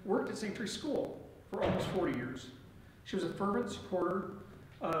and worked at St. Therese School for almost 40 years. She was a fervent supporter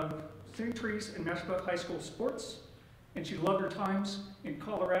of St. Therese and Massachusetts High School sports, and she loved her times in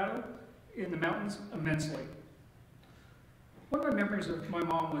Colorado in the mountains immensely. One of my memories of my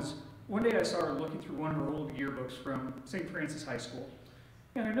mom was one day I saw her looking through one of her old yearbooks from St. Francis High School,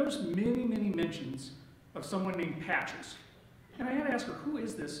 and I noticed many, many mentions of someone named Patches. And I had to ask her, who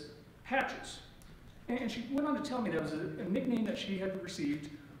is this Patches? And she went on to tell me that was a nickname that she had received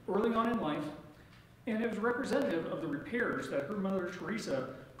early on in life, and it was representative of the repairs that her mother, Teresa,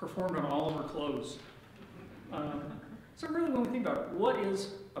 performed on all of her clothes. So really, when we think about it, what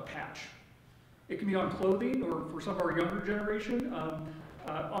is a patch? It can be on clothing, or for some of our younger generation,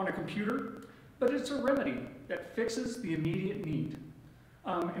 on a computer, but it's a remedy that fixes the immediate need.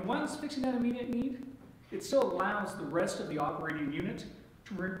 And while it's fixing that immediate need, it still allows the rest of the operating unit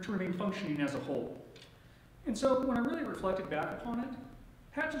to remain functioning as a whole. And so when I really reflected back upon it,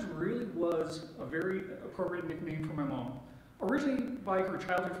 Patches really was a very appropriate nickname for my mom. Originally by her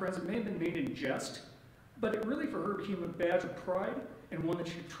childhood friends, it may have been made in jest, but it really for her became a badge of pride and one that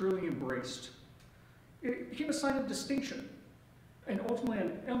she truly embraced. It became a sign of distinction and ultimately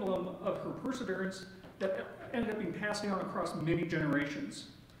an emblem of her perseverance that ended up being passed down across many generations.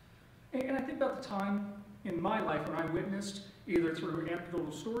 And I think about the time in my life when I witnessed, either through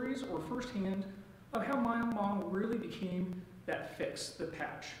anecdotal stories or firsthand, of how my mom really became that fix, the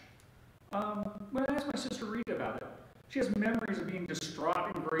patch. When I asked my sister Rita about it, she has memories of being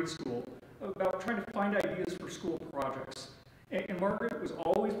distraught in grade school about trying to find ideas for school projects. And Margaret was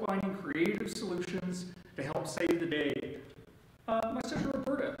always finding creative solutions to help save the day. My sister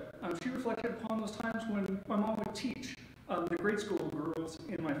Roberta, she reflected upon those times when my mom would teach the grade school girls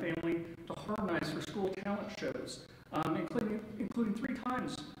in my family to harmonize for school talent shows, including 3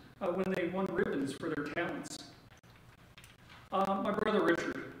 times when they won ribbons for their talents. My brother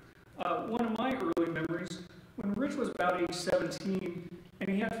Richard, one of my early memories, when Rich was about age 17 and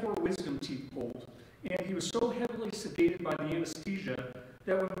he had 4 wisdom teeth pulled, and he was so heavily sedated by the anesthesia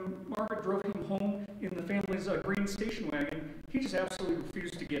that when Margaret drove him home in the family's green station wagon, he just absolutely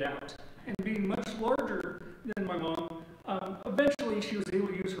refused to get out. And being much larger than my mom, eventually she was able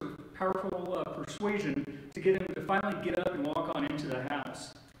to use her powerful persuasion to get him to finally get up and walk on into the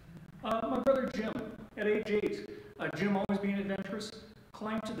house. My brother Jim, at age 8, Jim, always being adventurous,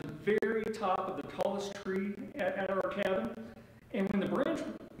 climbed to the very top of the tallest tree at our cabin, and when the branch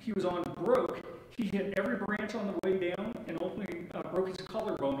he was on broke, he hit every branch on the way down and ultimately broke his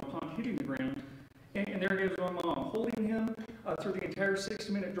collarbone upon hitting the ground. And there goes my mom, holding him through the entire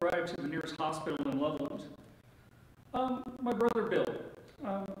 60-minute drive to the nearest hospital in Loveland. My brother Bill,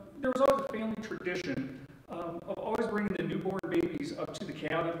 there was always a family tradition of always bringing the newborn babies up to the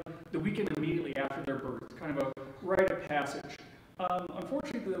cabin the weekend immediately after their birth, kind of a rite of passage.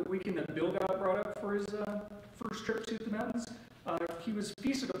 Unfortunately, the weekend that Bill got brought up for his first trip to the mountains, he was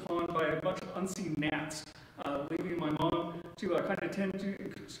feasted upon by a bunch of unseen gnats, leaving my mom to kind of tend to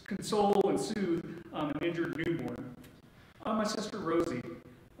console and soothe an injured newborn. My sister Rosie,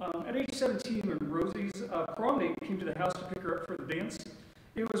 at age 17, when Rosie's prom date came to the house to pick her up for the dance,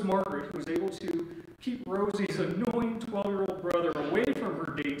 it was Margaret who was able to keep Rosie's annoying 12-year-old brother away from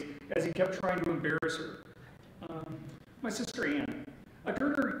her date as he kept trying to embarrass her. My sister Ann,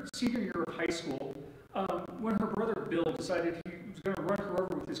 during her senior year of high school, when her brother Bill decided he was going to run her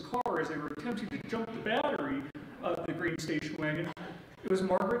over with his car as they were attempting to jump the battery of the green station wagon, it was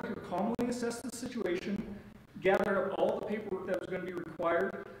Margaret who calmly assessed the situation, gathered up all the paperwork that was going to be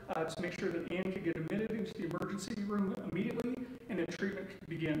required to make sure that Ann could get admitted into the emergency room immediately and that treatment could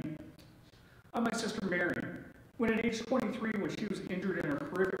begin. My sister Mary, when at age 23, when she was injured in a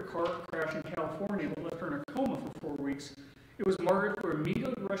horrific car crash in California that left her in a coma for 4 weeks, it was Margaret who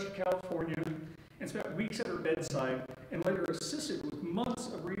immediately rushed to California and spent weeks at her bedside and later assisted with months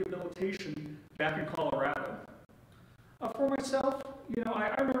of rehabilitation back in Colorado. For myself,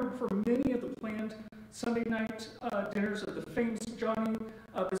 I remember for many of the planned Sunday night dinners of the famous Johnny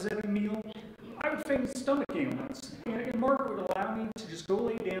Bizzetti meal, I would feign stomach ailments, and Margaret would allow me to just go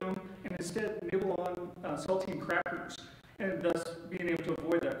lay down and instead nibble on saltine crackers, and thus being able to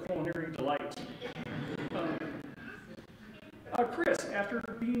avoid that culinary delight. My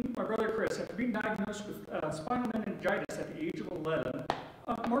brother Chris, after being diagnosed with spinal meningitis at the age of 11,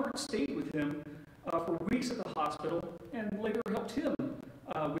 Margaret stayed with him for weeks at the hospital and later helped him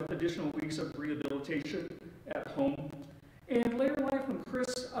with additional weeks of rehabilitation at home.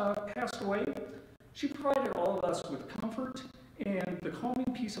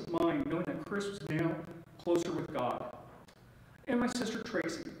 peace of mind knowing that Chris was now closer with God. And my sister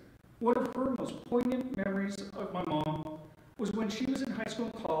Tracy. One of her most poignant memories of my mom was when she was in high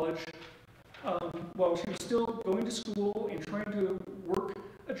school and college, while she was still going to school and trying to work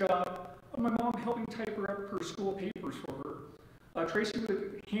a job, my mom helping type her up her school papers for her. Tracy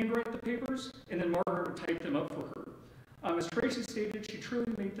would handwrite the papers, and then Margaret would type them up for her. As Tracy stated, she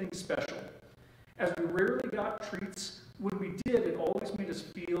truly made things special. As we rarely got treats, when we did, it always made us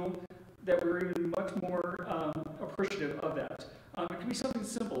feel that we were even much more appreciative of that. It could be something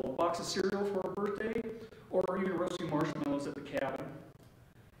simple, a box of cereal for a birthday, or even roasting marshmallows at the cabin.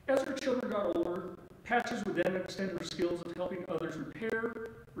 As her children got older, Patches would then extend her skills of helping others repair,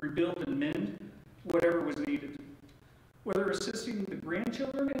 rebuild, and mend whatever was needed. Whether assisting the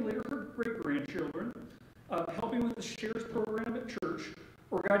grandchildren and later her great-grandchildren, helping with the shares program at church,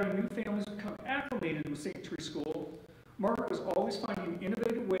 or guiding new families to become acclimated with St. Therese School, Margaret was always finding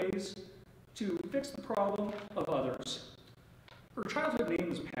innovative ways to fix the problem of others. Her childhood name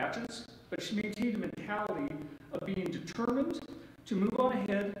was Patches, but she maintained a mentality of being determined to move on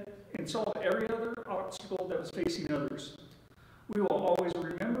ahead and solve every other obstacle that was facing others. We will always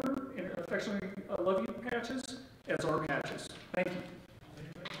remember and affectionately love you, Patches, as our Patches. Thank you.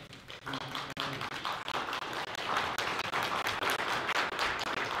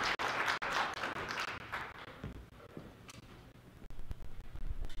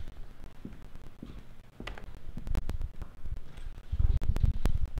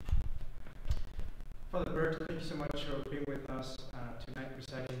 Father Bert, thank you so much for being with us tonight,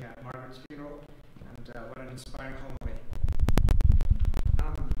 presiding at Margaret's funeral, and what an inspiring homily.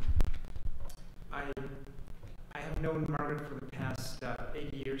 I have known Margaret for the past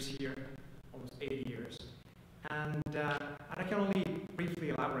 80 years here, almost 80 years, and I can only briefly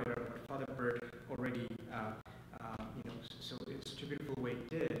elaborate on what Father Bert already, so it's such a beautiful way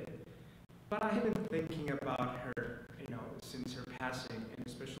did. But I have been thinking about her, since her passing in a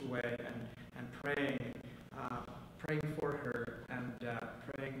special way, and praying for her, and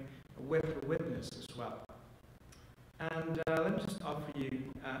praying with her witness as well. And let me just offer you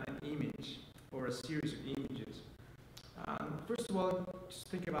an image, or a series of images. First of all, just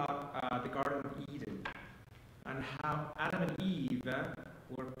think about the Garden of Eden, and how Adam and Eve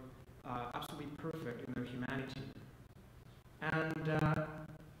were absolutely perfect in their humanity.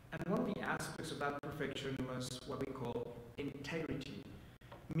 And one of the aspects of that perfection was what we call integrity,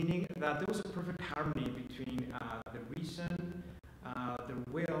 meaning that there was a perfect harmony between the reason,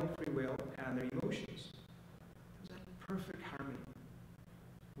 the will, free will, and their emotions. It was that perfect harmony.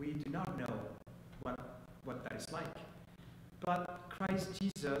 We do not know what that is like. But Christ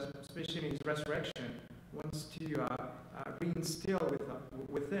Jesus, especially in his resurrection, wants to reinstill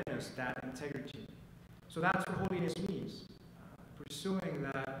within us that integrity. So that's what holiness means, pursuing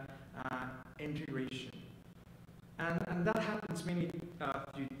that integration. And that happens mainly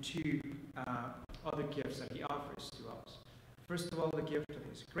due to other gifts that he offers to us. First of all, the gift of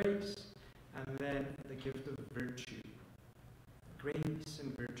his grace, and then the gift of virtue. Grace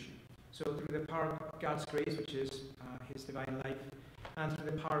and virtue. So through the power of God's grace, which is his divine life, and through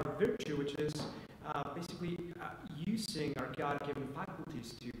the power of virtue, which is basically using our God-given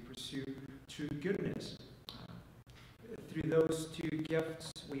faculties to pursue true goodness. Through those two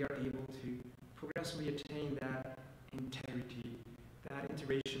gifts, we are able to progressively attain that integrity, that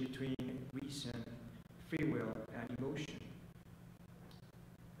integration between reason, free will, and emotion,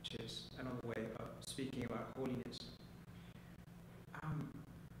 which is another way of speaking about holiness.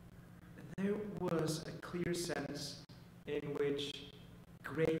 There was a clear sense in which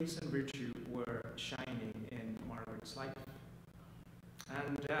grace and virtue were shining in Margaret's life.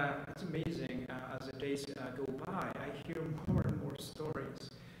 And it's amazing, as the days go by, I hear more and more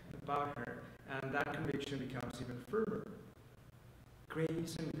stories about her, and that conviction becomes even firmer.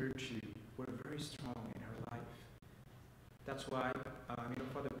 Grace and virtue were very strong in her life. That's why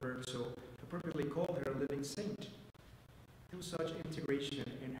Father Bert so appropriately called her a living saint. There was such integration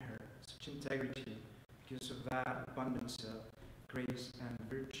in her, such integrity, because of that abundance of grace and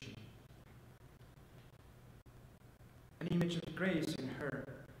virtue. An image of grace in her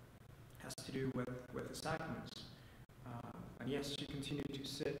has to do with the sacraments. And yes, she continued to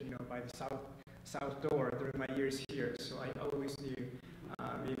sit, by the south door during my years here. So I always knew,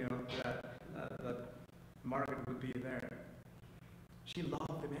 that Margaret would be there. She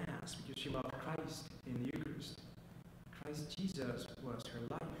loved the Mass because she loved Christ in the Eucharist. Christ Jesus was her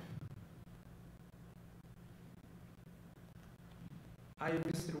life. I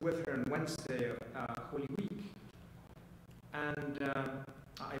visited with her on Wednesday of Holy Week, and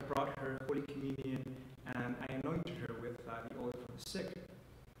I brought her Holy Communion, and I anointed her with the oil for the sick.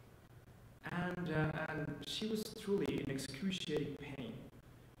 And she was truly in excruciating pain.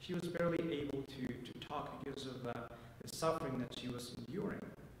 She was barely able to talk because of the suffering that she was enduring.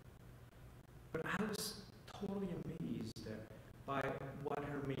 But I was totally amazed by what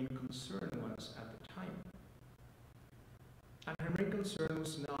her main concern was at the time. And her main concern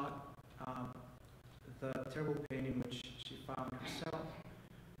was not the terrible pain in which she found herself,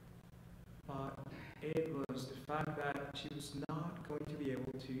 but it was the fact that she was not going to be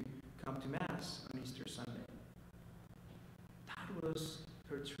able to come to Mass on Easter Sunday. That was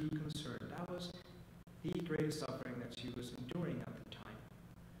her true concern. That was the greatest suffering that she was enduring at the time.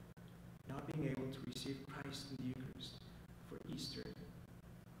 Not being able to receive Christ in the Eucharist for Easter.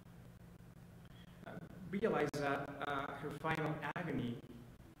 Realize that her final agony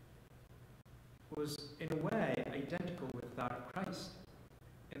was in a way identical with that of Christ,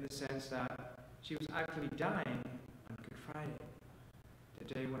 in the sense that she was actually dying on Good Friday,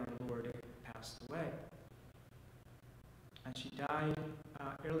 the day when our Lord passed away. And she died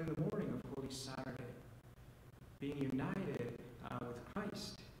early in the morning of Holy Saturday, being united with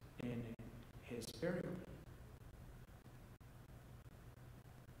Christ in his burial.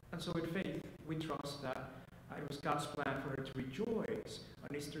 And so in faith, we trust that it was God's plan for her to rejoice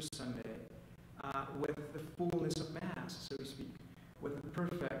on Easter Sunday with the fullness of Mass, so to speak, with the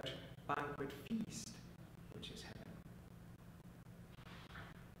perfect banquet feast, which is heaven.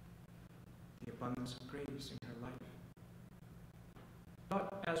 The abundance of grace in her life.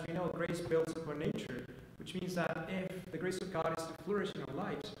 But as we know, grace builds upon nature, which means that if the grace of God is to flourish in our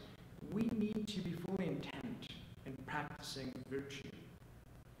lives, we need to be fully intent in practicing virtue,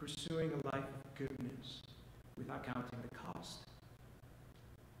 pursuing a life of goodness without counting the cost.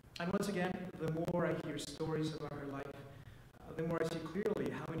 And once again, the more I hear stories about her life, the more I see clearly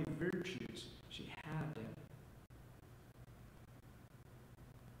how many virtues she had.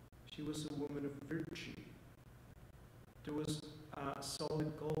 She was a woman of virtue. There was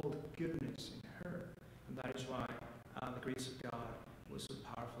solid gold of goodness in her, and that is why the grace of God was so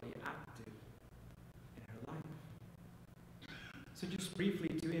powerfully active in her life. So just briefly,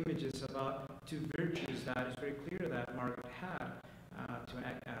 two images about two virtues that is very clear that Margaret had to an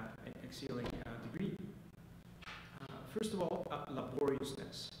excelling degree. First of all,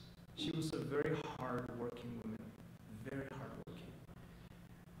 laboriousness. She was a very hard-working woman, very hard-working.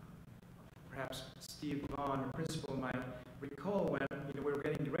 Perhaps Steve Vaughn, our principal, might recall when we were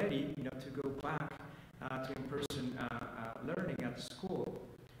getting ready to go back to in-person learning at the school.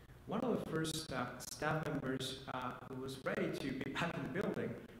 One of the first staff members who was ready to be back in the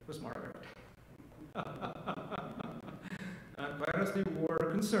building was Margaret. Quite honestly, we were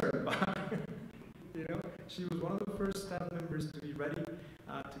concerned about she was one of the first staff members to be ready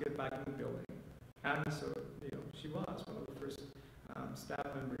to get back in the building. And so, she was one of the first staff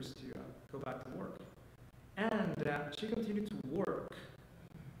members to go back to work. And she continued to work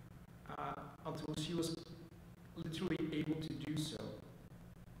until she was literally able to do so.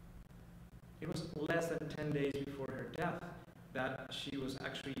 It was less than 10 days before her death that she was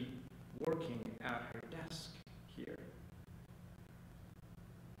actually working at her desk here.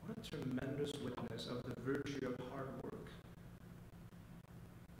 What a tremendous witness of the virtue of hard work.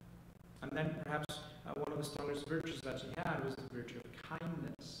 And then perhaps one of the strongest virtues that she had was the virtue of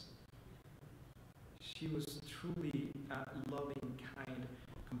kindness. She was truly a loving, kind,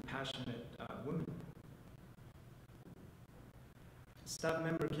 compassionate woman. A staff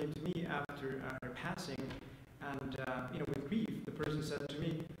member came to me after her passing, and with grief, the person said to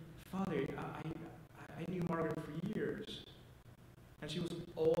me, "Father, I knew Margaret for years, and she was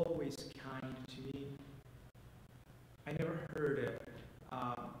always kind to me. I never heard it.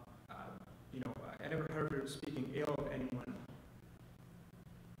 I never heard her speaking ill of anyone.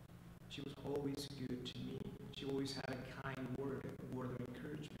 She was always good to me. She always had a kind word of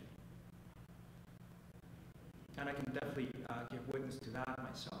encouragement." And I can definitely give witness to that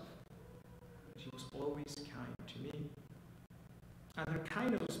myself. She was always kind to me. And her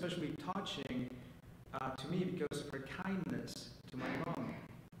kindness was especially touching to me because of her kindness to my mom.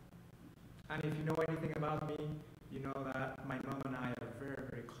 And if you know anything about me, you know that my mom and I are very,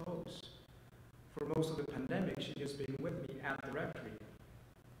 very close. For most of the pandemic, she has been with me at the rectory.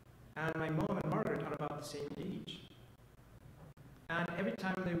 And my mom and Margaret are about the same age. And every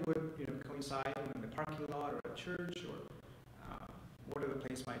time they would coincide in the parking lot or at church or whatever the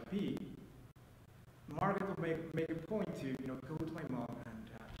place might be, Margaret would make a point to go to my mom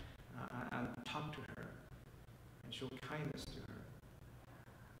and talk to her and show kindness to her.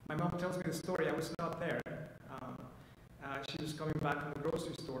 My mom tells me the story. I was not there. She was coming back from the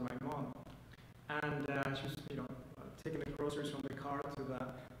grocery store, my mom, and she was taking the groceries from the car to the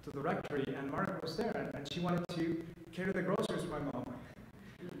to the rectory, and Margaret was there, and she wanted to carry the groceries for my mom.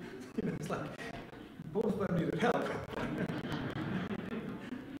 It's like both of them needed help.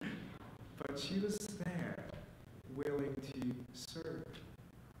 But she was there, willing to serve.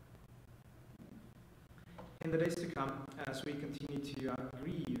 In the days to come, as we continue to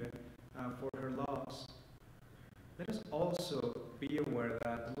grieve for her loss, let us also be aware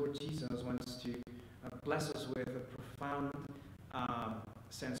that the Lord Jesus wants to bless us with a profound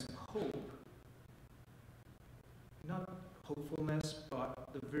sense of hope. Not hopefulness, but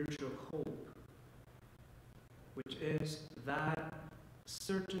the virtue of hope, which is that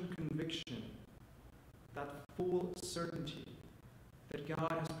certain conviction, that full certainty that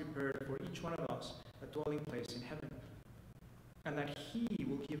God has prepared for each one of us a dwelling place in heaven, and that He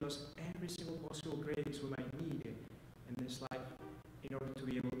will give us every single possible grace we might need in this life in order to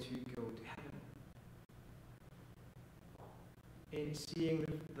be able to go to heaven. In seeing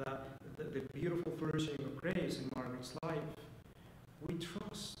the beautiful flourishing of grace in Margaret's life, we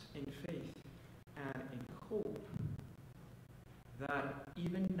trust in faith and in hope that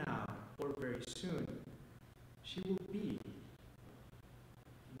even now or very soon, she will be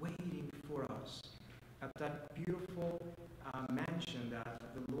waiting for us at that beautiful mansion that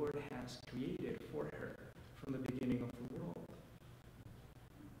the Lord has created for her from the beginning of the world.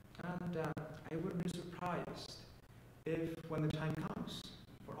 And I wouldn't be surprised if, when the time comes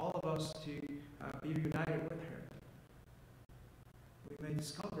for all of us to be reunited with her, we may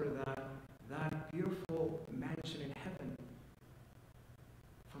discover that that beautiful mansion in heaven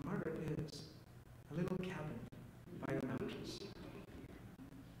for Margaret is a little cabin by the mountains.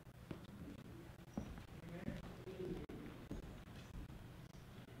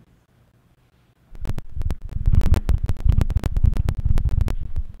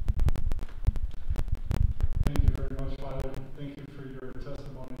 Thank you very much, Father. Thank you for your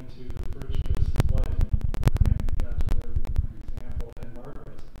testimony to the virtuous life proclaiming God's word and example and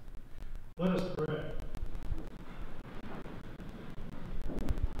Margaret. Let us pray.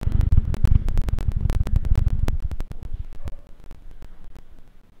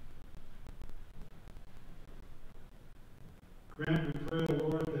 Grant, we pray, O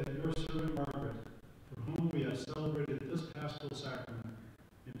Lord, that your servant Margaret, for whom we have celebrated this paschal sacrament,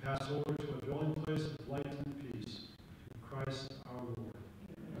 may pass over to a dwelling place of light and peace, through Christ our Lord.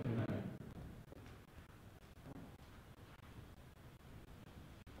 Amen.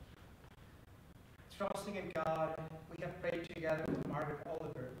 Trusting in God, we have prayed together with Margaret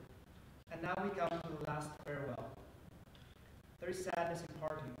Oliver, and now we come to the last farewell. There is sadness in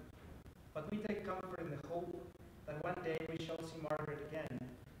parting, but we take comfort in the hope that one day we shall see Margaret again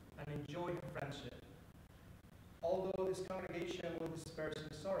and enjoy her friendship. Although this congregation will disperse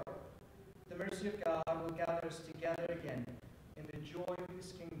in sorrow, the mercy of God will gather us together again in the joy of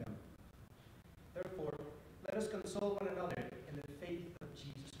His kingdom. Therefore, let us console one another in the faith of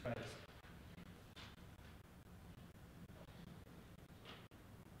Jesus Christ.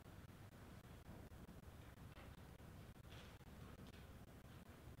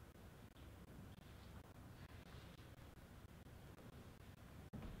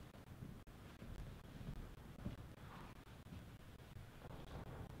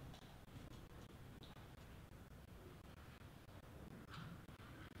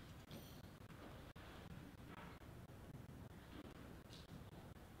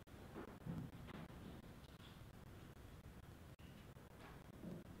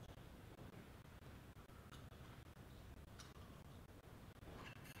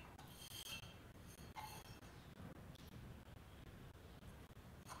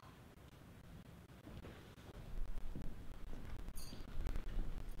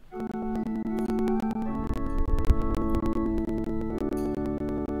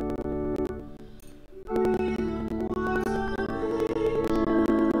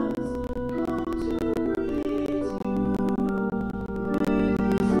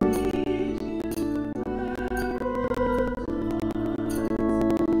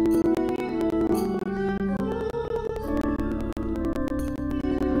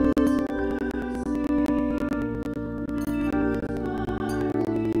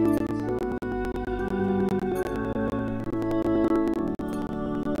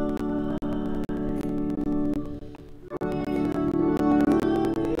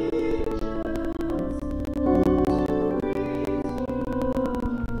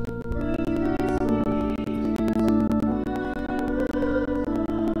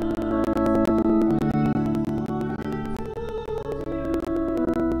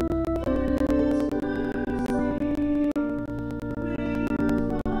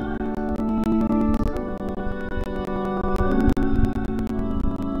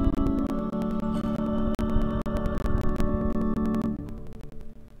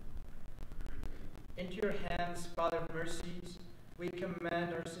 we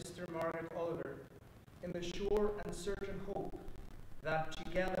commend our sister Margaret Oliver in the sure and certain hope that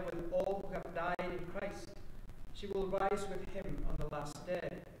together with all who have died in Christ, she will rise with him on the last day.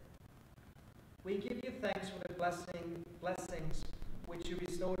 We give you thanks for the blessings which you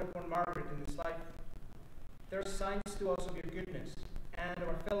bestowed upon Margaret in this life. They are signs to us of your goodness and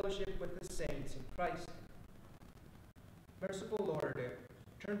our fellowship with the saints in Christ. Merciful Lord,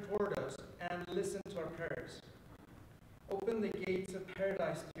 turn toward us and listen to our prayers. Open the gates of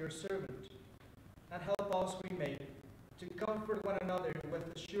paradise to your servant, and help us, we may, to comfort one another with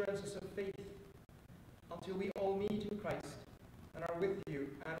assurances of faith, until we all meet in Christ and are with you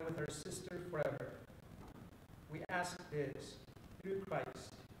and with our sister forever. We ask this through Christ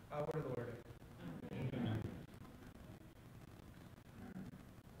our Lord. Amen.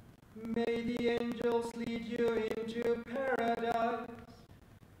 May the angels lead you into paradise.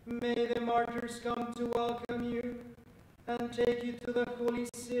 May the martyrs come to welcome you and take you to the holy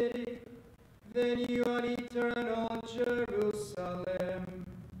city, the new and eternal Jerusalem.